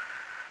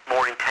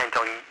more intent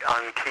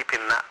on keeping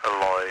that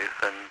alive,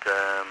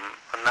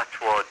 and that's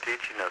what I did,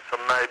 so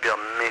maybe I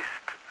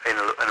missed, in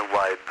a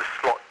way, the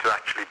slot to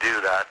actually do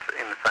that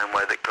in the same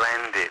way that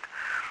Glenn did.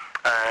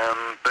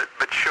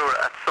 But sure,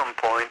 at some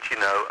point,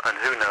 and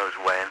who knows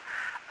when,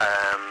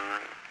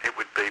 it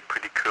would be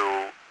pretty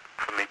cool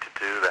for me to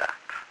do that.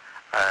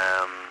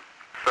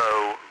 So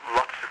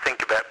lots to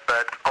think about,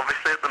 but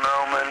obviously at the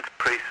moment,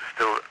 Priest has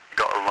still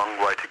got a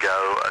long way to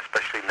go,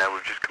 especially now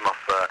we've just come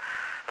off a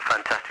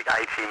fantastic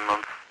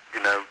 18-month,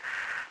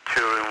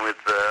 touring with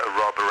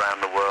Rob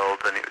around the world,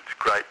 and it's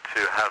great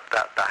to have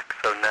that back.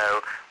 So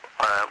now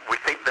we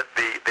think that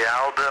the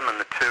album and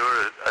the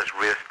tour has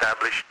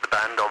re-established the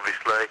band,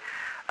 obviously.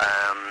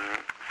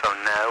 So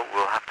now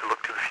we'll have to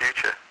look to the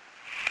future.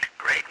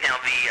 Great. Now,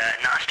 the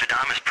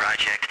Nostradamus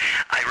project,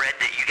 I read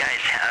that you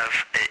guys have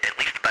at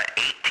least about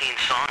 18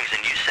 songs,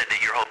 and you said that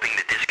you're hoping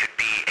that this could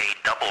be a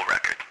double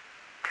record.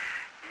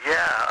 Yeah,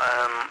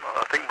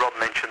 I think Rob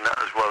mentioned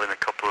that as well in a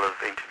couple of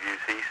interviews.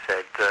 He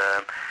said,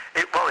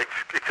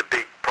 it's a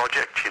big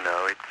project,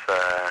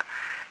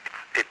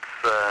 it's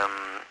a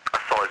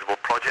sizable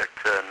project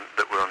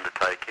that we're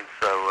undertaking,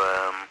 so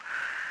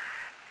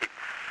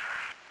it's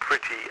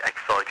pretty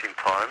exciting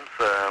times.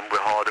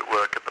 We're hard at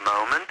work at the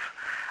moment,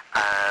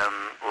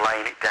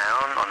 laying it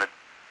down on a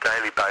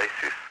daily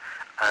basis,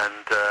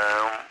 and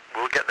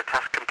we'll get the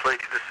task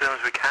completed as soon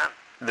as we can.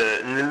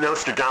 The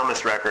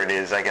Nostradamus record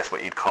is, I guess,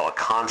 what you'd call a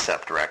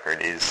concept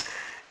record. Is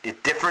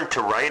it different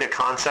to write a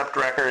concept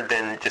record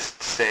than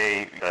just,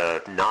 say,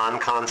 a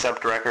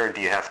non-concept record?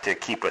 Do you have to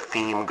keep a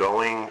theme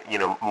going,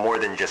 more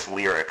than just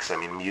lyrics? I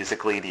mean,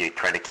 musically, do you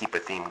try to keep a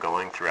theme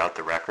going throughout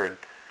the record?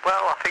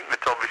 Well, I think that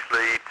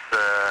obviously it's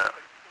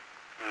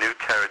new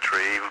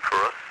territory even for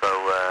us, so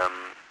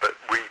but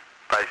we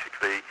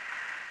basically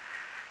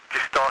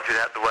just started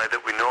out the way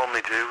that we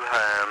normally do,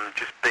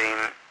 just being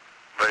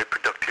very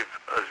productive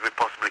as we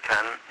possibly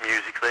can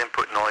musically and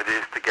putting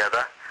ideas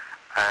together.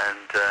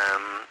 And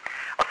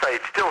I'll say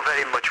it's still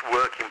very much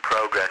work in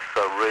progress,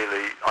 so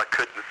really I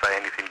couldn't say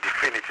anything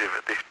definitive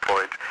at this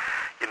point,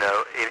 in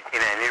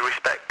any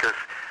respect, because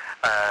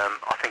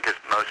I think as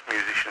most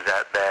musicians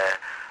out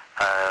there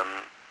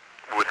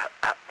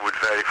would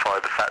verify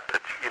the fact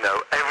that,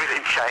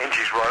 everything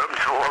changes right up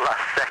until the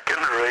last second,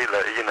 really,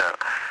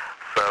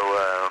 So,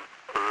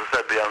 as I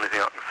said, the only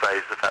thing I can say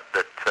is the fact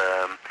that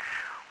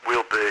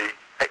we'll be,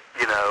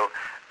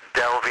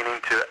 delving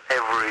into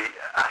every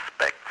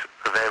aspect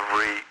of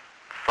every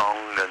song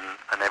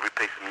and every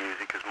piece of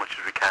music as much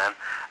as we can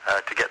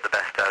to get the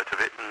best out of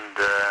it. And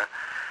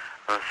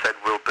as I said,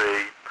 we'll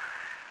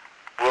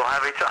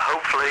have it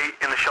hopefully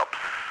in the shops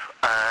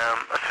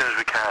as soon as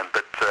we can.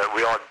 But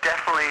we are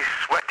definitely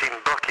sweating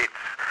buckets,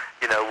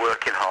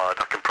 working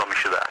hard. I can promise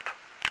you that.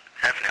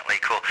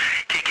 Definitely. Cool.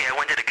 TK, I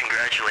wanted to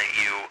congratulate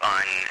you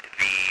on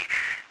the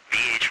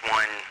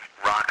VH1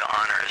 Rock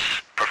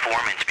Honors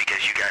performance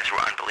because you guys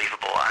were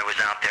unbelievable. I was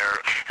out there,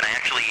 and I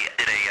actually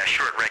did a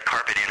short red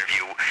carpet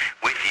interview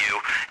with you,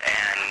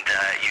 and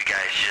you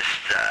guys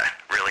just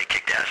really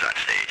kicked ass on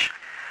stage.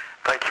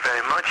 Thank you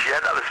very much. Yeah,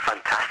 that was a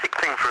fantastic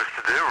thing for us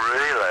to do,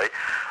 really.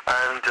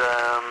 And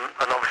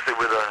obviously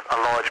with a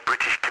large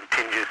British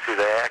contingency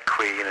there,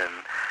 Queen and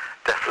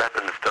Def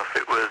Leppard and stuff,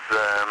 it was...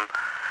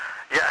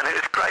 and it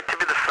was great to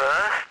be the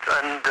first,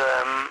 and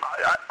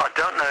I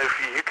don't know if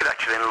you could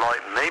actually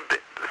enlighten me,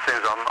 but as soon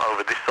as I'm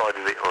over this side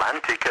of the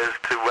Atlantic, as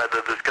to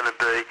whether there's going to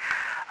be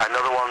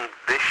another one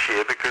this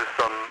year, because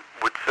I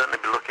would certainly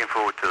be looking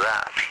forward to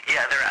that.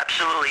 Yeah, there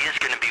absolutely is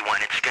going to be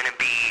one. It's going to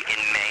be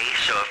in May,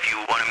 so if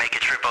you want to make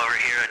a trip over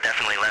here,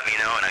 definitely let me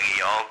know, and I'll get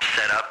you all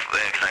set up,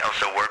 because I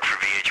also work for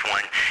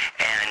VH1.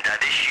 And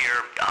this year,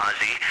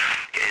 Ozzy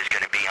is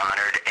going to be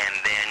honored, and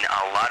then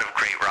a lot of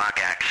great rock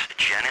acts,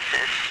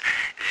 Genesis,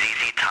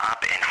 ZZ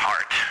Top, and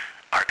Heart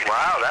are going to be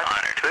honored. Wow,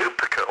 that's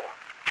super cool.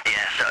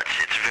 Yeah, so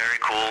it's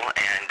very cool,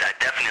 and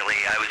definitely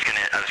I was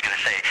gonna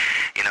say,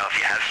 if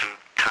you have some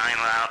time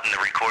out in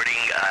the recording,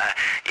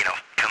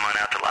 come on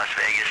out to Las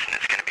Vegas, and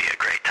it's gonna be a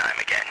great time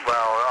again.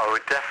 Well, I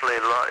would definitely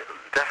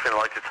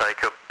like to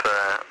take up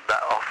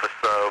that offer,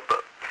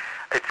 but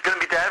it's going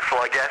to be doubtful,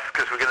 I guess,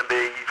 because we're going to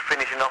be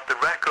finishing off the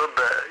record.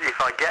 But if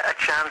I get a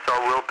chance, I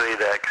will be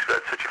there because we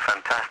had such a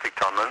fantastic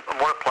time, and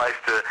what a place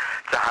to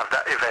have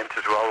that event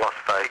as well, Las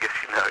Vegas.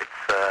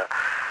 It's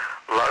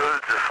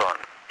loads of fun.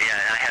 Yeah,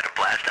 I had a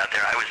blast. blast out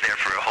there. I was there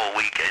for a whole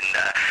week, and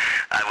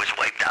I was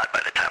wiped out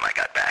by the time I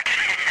got back.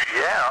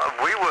 Yeah,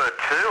 we were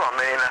too. I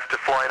mean, after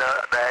flying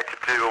out there to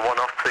do a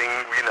one-off thing,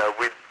 you know,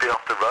 we'd been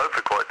off the road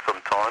for quite some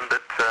time,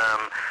 but,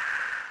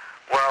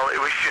 well, it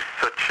was just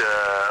such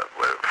a,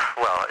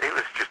 it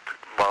was just,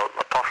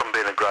 apart from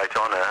being a great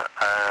honour,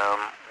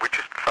 we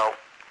just felt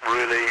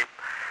really,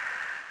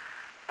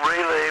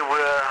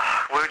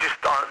 we're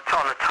just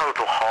on a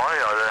total high,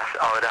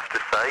 I would have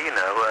to say, you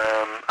know,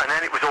 and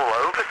then it was all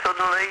over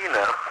suddenly, you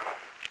know.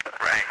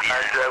 Right, yeah.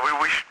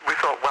 And we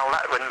thought, well,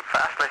 that went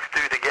fast, let's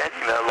do it again,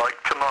 you know, like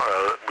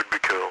tomorrow would be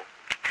cool.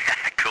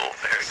 Cool,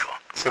 very cool.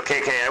 So,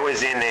 KK, I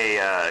was in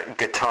a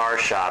guitar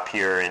shop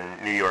here in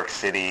New York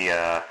City,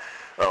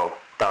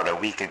 about a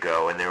week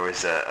ago, and there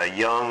was a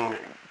young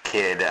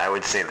kid. I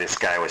would say this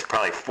guy was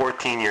probably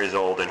 14 years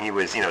old, and he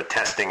was, you know,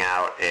 testing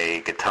out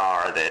a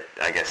guitar that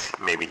I guess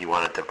maybe he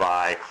wanted to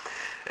buy,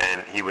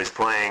 and he was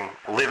playing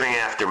Living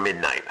After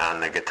Midnight on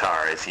the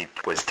guitar as he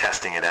was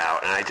testing it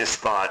out, and I just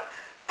thought,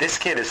 this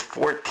kid is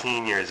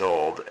 14 years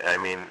old. I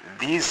mean,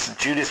 these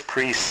Judas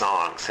Priest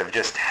songs have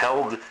just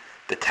held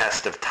the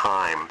test of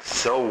time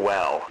so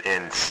well,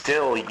 and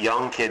still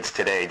young kids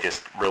today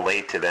just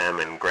relate to them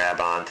and grab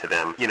onto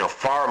them, you know,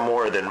 far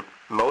more than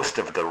most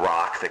of the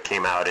rock that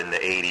came out in the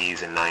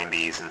 80s and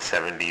 90s and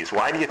 70s.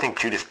 Why do you think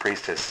Judas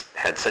Priest has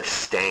had such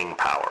staying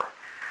power?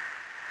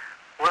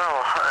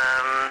 Well,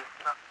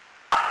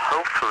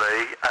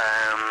 hopefully,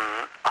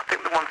 I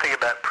think the one thing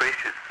about Priest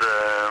is,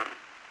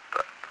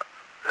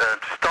 to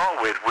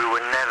start with, we were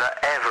never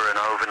ever an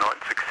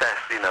overnight success.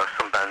 You know,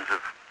 some bands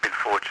have been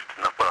fortunate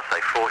enough, well, I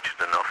say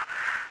fortunate enough,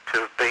 to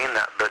have been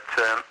that, but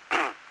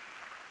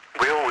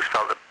we always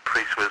felt that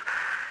Priest was,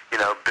 you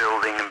know,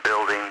 building and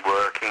building,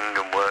 working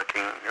and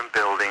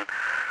building,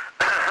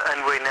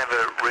 and we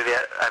never really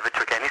ever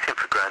took anything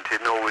for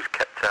granted and always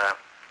kept our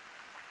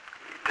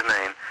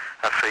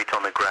feet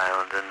on the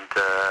ground and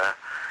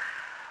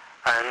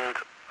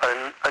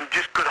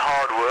just good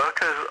hard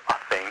workers, I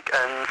think,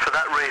 and for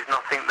that reason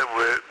I think that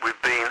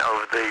we've been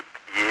over the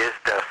years,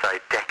 dare I say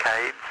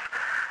decades,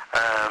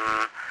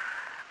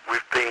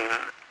 we've been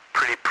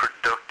pretty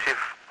productive,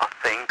 I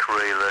think,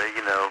 really,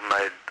 you know,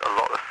 made a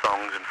lot of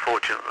songs, and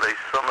fortunately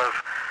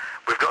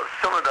we've got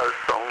some of those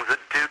songs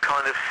that do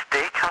kind of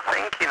stick, I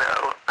think, you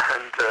know,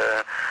 and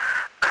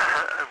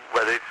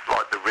whether it's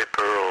like The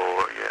Ripper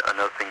or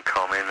Another Thing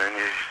Coming, and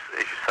as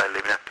you say,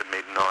 Living After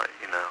Midnight,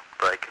 you know,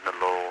 Breaking the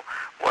Law,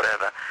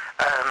 whatever.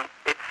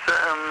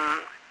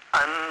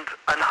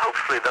 And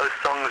hopefully those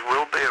songs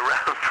will be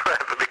around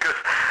forever, because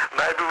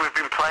maybe we've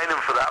been playing them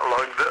for that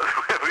long that,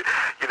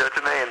 you know,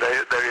 to me, and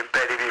they're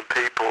embedded in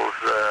people's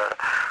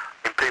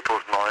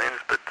minds.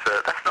 But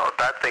that's not a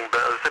bad thing.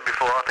 But as I said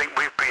before, I think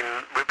we've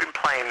been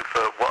playing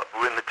for what,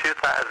 we're in the 2000s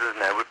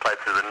now. We've played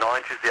through the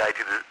 90s, the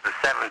 80s, the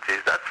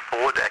 70s. That's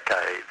 4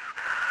 decades,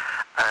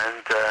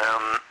 and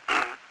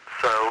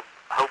so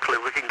hopefully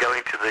we can go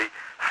into the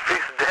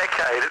 5th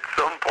decade at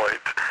some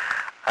point.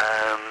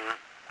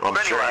 Well,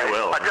 I'm sure I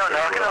will. I don't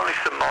know. I can only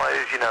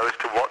surmise, you know, as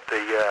to what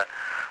the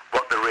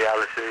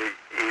reality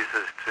is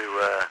as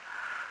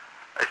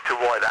to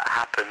why that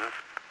happens.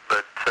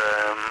 But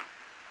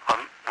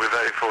we're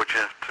very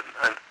fortunate to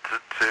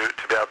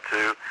be able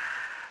to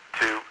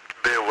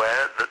be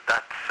aware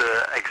that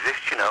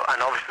exists, you know. And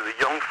obviously, the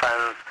young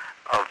fans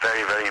are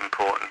very, very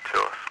important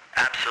to us.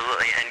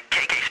 Absolutely. And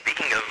KK,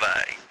 speaking of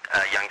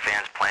young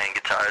fans playing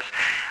guitars,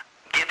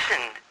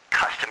 Gibson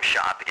Custom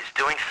Shop is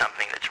doing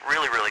something that's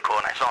really, really cool,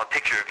 and I saw a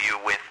picture of you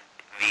with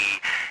the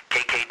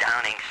KK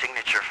Downing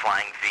signature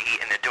Flying V,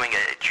 and they're doing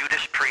a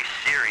Judas Priest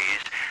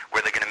series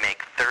where they're going to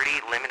make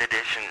 30 limited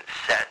edition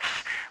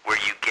sets where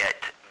you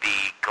get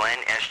the Glenn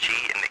SG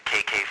and the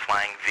KK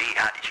Flying V.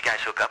 How did you guys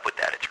hook up with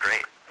that? It's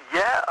great.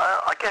 Yeah,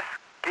 I guess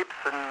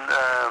Gibson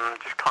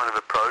just kind of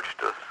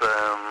approached us.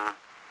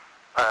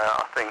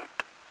 I think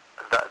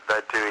that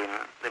they're doing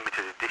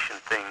limited edition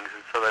things,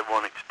 and so they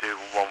wanted to do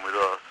one with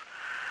us.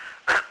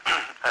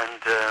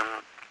 And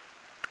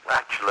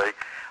actually,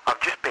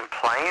 I've just been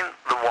playing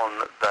the one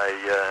that they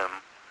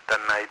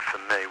made for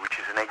me, which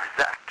is an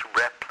exact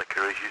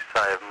replica, as you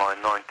say, of my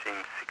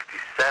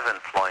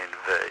 1967 Flying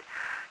V.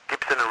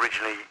 Gibson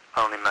originally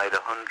only made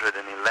 111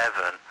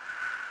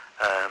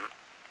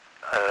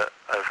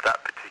 of that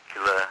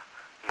particular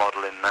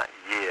model in that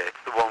year.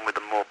 It's the one with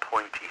the more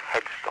pointy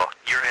headstock.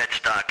 Your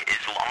headstock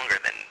is longer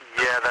than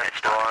the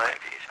that's headstock right.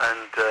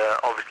 And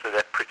obviously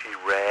they're pretty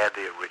rare,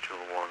 the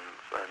original ones.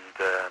 And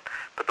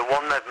but the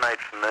one they've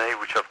made for me,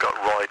 which I've got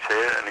right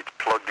here, and it's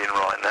plugged in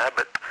right now,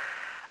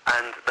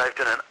 and they've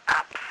done an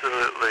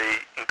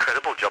absolutely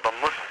incredible job. I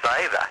must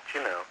say that,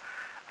 you know.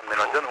 I mean,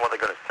 I don't know what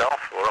they're going to sell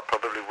for. I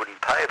probably wouldn't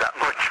pay that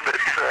much, but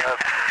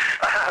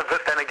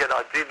but then again,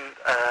 I didn't.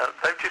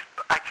 They've just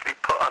actually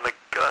put on a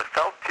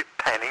felt tip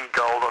pen in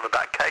gold on the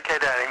back, KK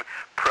Downing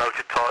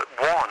Prototype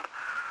 1.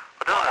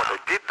 I don't know why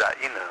they did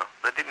that, you know.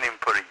 They didn't even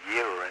put a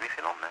year or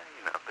anything on there,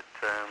 you know.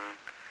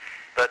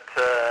 But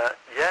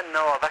yeah,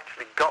 no, I've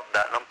actually got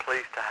that, and I'm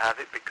pleased to have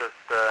it because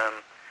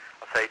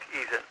I say it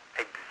is an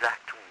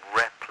exact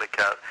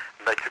replica.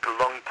 And they took a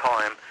long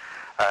time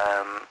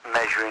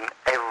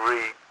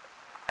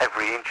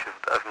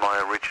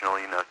professional,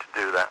 to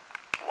do that.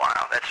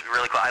 Wow, that's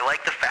really cool. I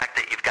like the fact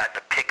that you've got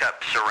the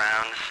pickup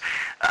surrounds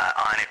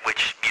on it,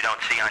 which you don't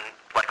see on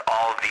like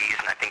all of these,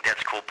 and I think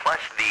that's cool. Plus,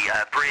 the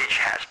bridge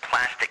has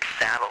plastic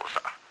saddles.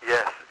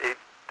 Yes, it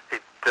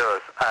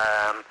does.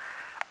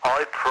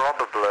 I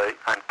probably,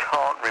 and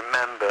can't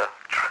remember,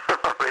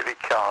 I really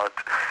can't.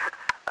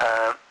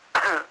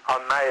 I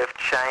may have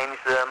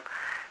changed them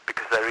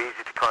because they're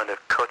easy to kind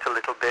of cut a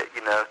little bit,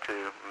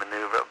 to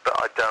maneuver, but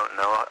I don't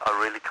know. I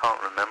really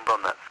can't remember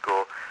on that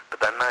score,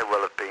 but they may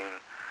well have been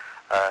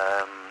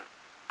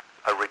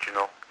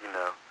original,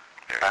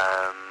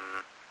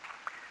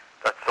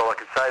 That's all I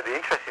can say. The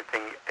interesting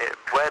thing,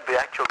 where the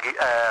actual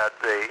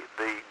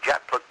the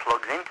jack plug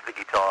plugs into the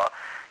guitar,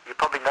 you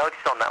probably notice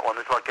on that one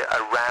there's like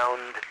a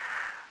round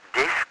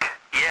disc.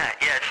 Yeah,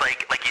 it's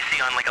like you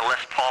see on like a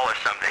Les Paul or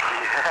something.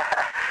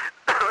 Yeah.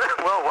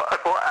 Well,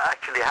 what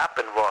actually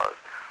happened was,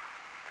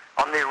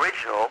 on the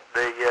original,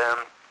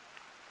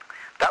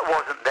 that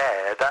wasn't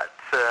there. That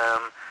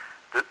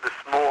the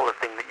smaller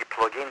thing that you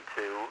plug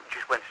into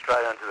just went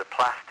straight onto the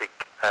plastic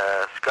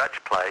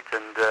scratch plate,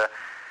 and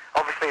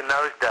obviously in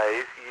those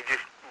days you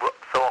just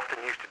so often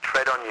used to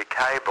tread on your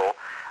cable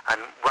and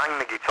wang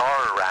the guitar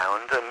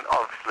around, and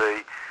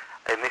obviously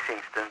in this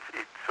instance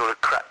it sort of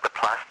cracked the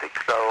plastic,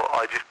 so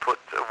I just put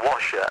a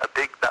washer,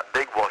 that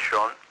big washer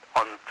on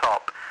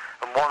top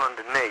and one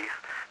underneath,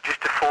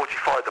 just to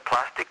fortify the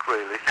plastic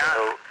really.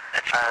 So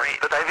that's great.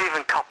 But they've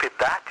even copied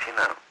that,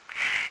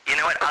 You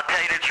know what, I'll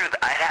tell you the truth,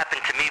 it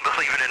happened to me,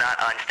 believe it or not,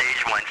 on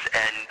stage once,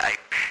 and I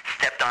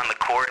stepped on the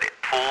cord, it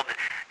pulled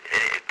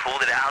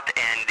it out,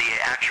 and the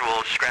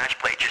actual scratch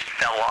plate just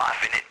fell off,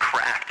 and it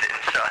cracked. And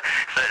so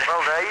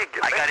well, there you go.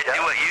 I got to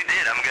do what you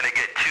did. I'm going to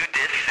get 2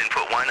 discs and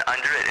put one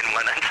under it and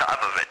one on top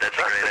of it. That's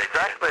a great idea.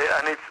 Exactly,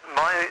 and it's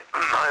my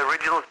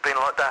original's been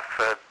like that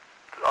for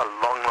a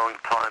long, long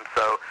time,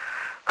 so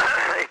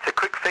it's a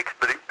quick fix,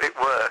 but it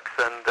works,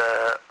 and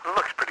it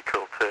looks pretty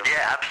cool too.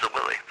 Yeah,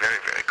 absolutely. Very,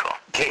 very cool.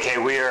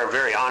 KK, we are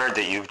very honored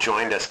that you've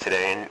joined us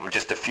today, and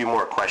just a few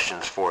more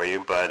questions for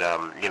you, but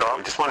we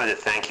just wanted to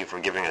thank you for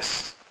giving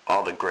us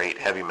all the great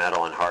heavy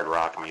metal and hard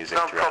rock music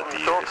throughout the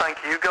years. No problem at all.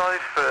 Thank you guys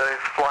for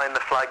flying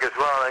the flag as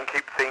well, and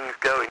keep things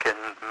going and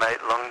make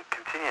it long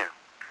continue.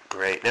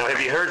 Great. Now,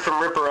 have you heard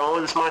from Ripper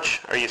Owens much?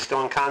 Are you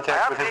still in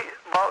contact with him?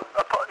 Well,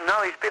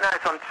 no, he's been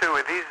out on tour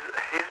with his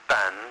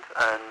band,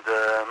 and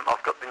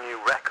I've got the new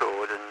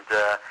record, and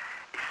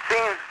he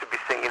seems to be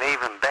singing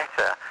even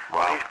better.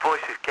 Wow. His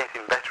voice is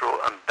getting better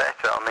and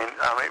better. I mean,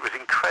 it was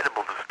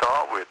incredible to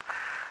start with.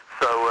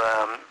 So,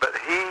 but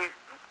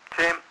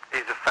Tim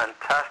is a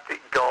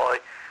fantastic guy.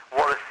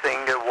 What a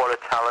singer, what a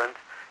talent.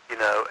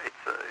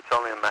 It's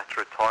only a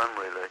matter of time,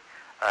 really,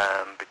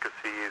 because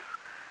he's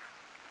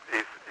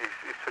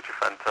such a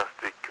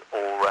fantastic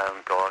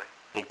all-round guy.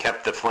 He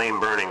kept the flame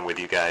burning with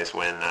you guys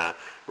when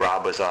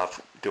Rob was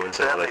off doing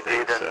some other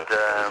things. Did,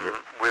 and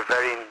we're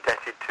very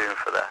indebted to him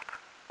for that.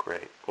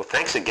 Great. Well,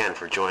 thanks again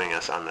for joining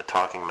us on the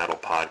Talking Metal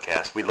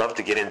podcast. We'd love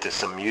to get into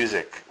some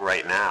music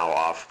right now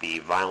off the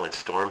Violent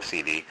Storm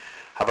CD.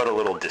 How about a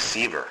little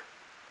Deceiver?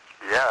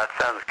 Yeah, that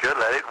sounds good.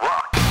 Let it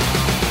rock.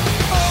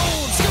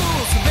 Old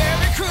school's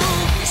very cruel.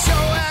 You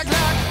sure act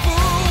like a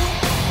fool.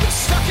 You're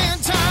stuck in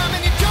time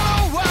and you don't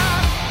know why.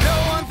 No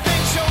one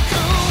thinks you're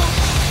cool.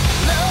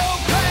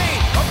 Low pain,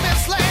 a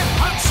misled,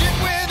 hot shit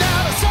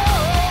without a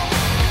soul.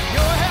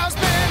 Your house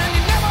been and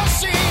you never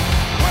seen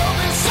world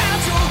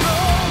inside your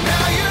room.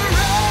 Now you're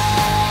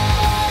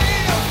ready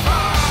to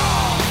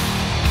fall.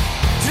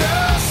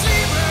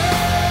 Deceiver.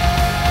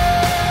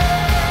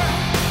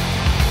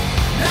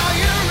 Now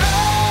you're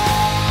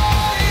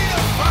ready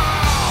to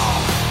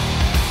fall.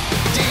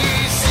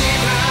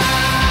 Deceiver.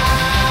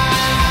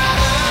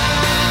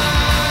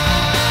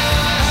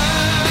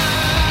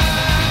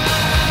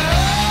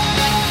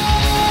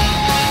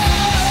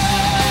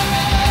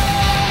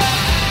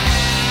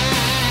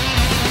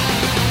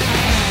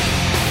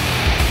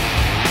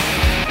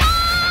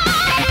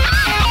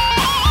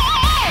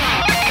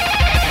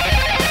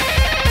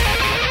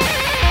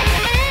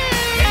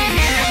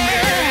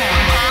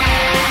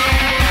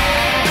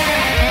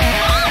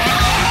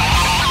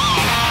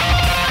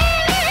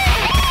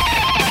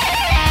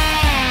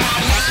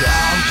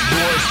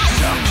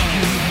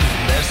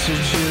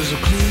 Messages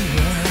are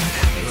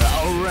clear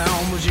all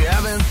around, but you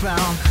haven't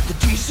found the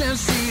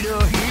decency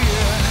to hear.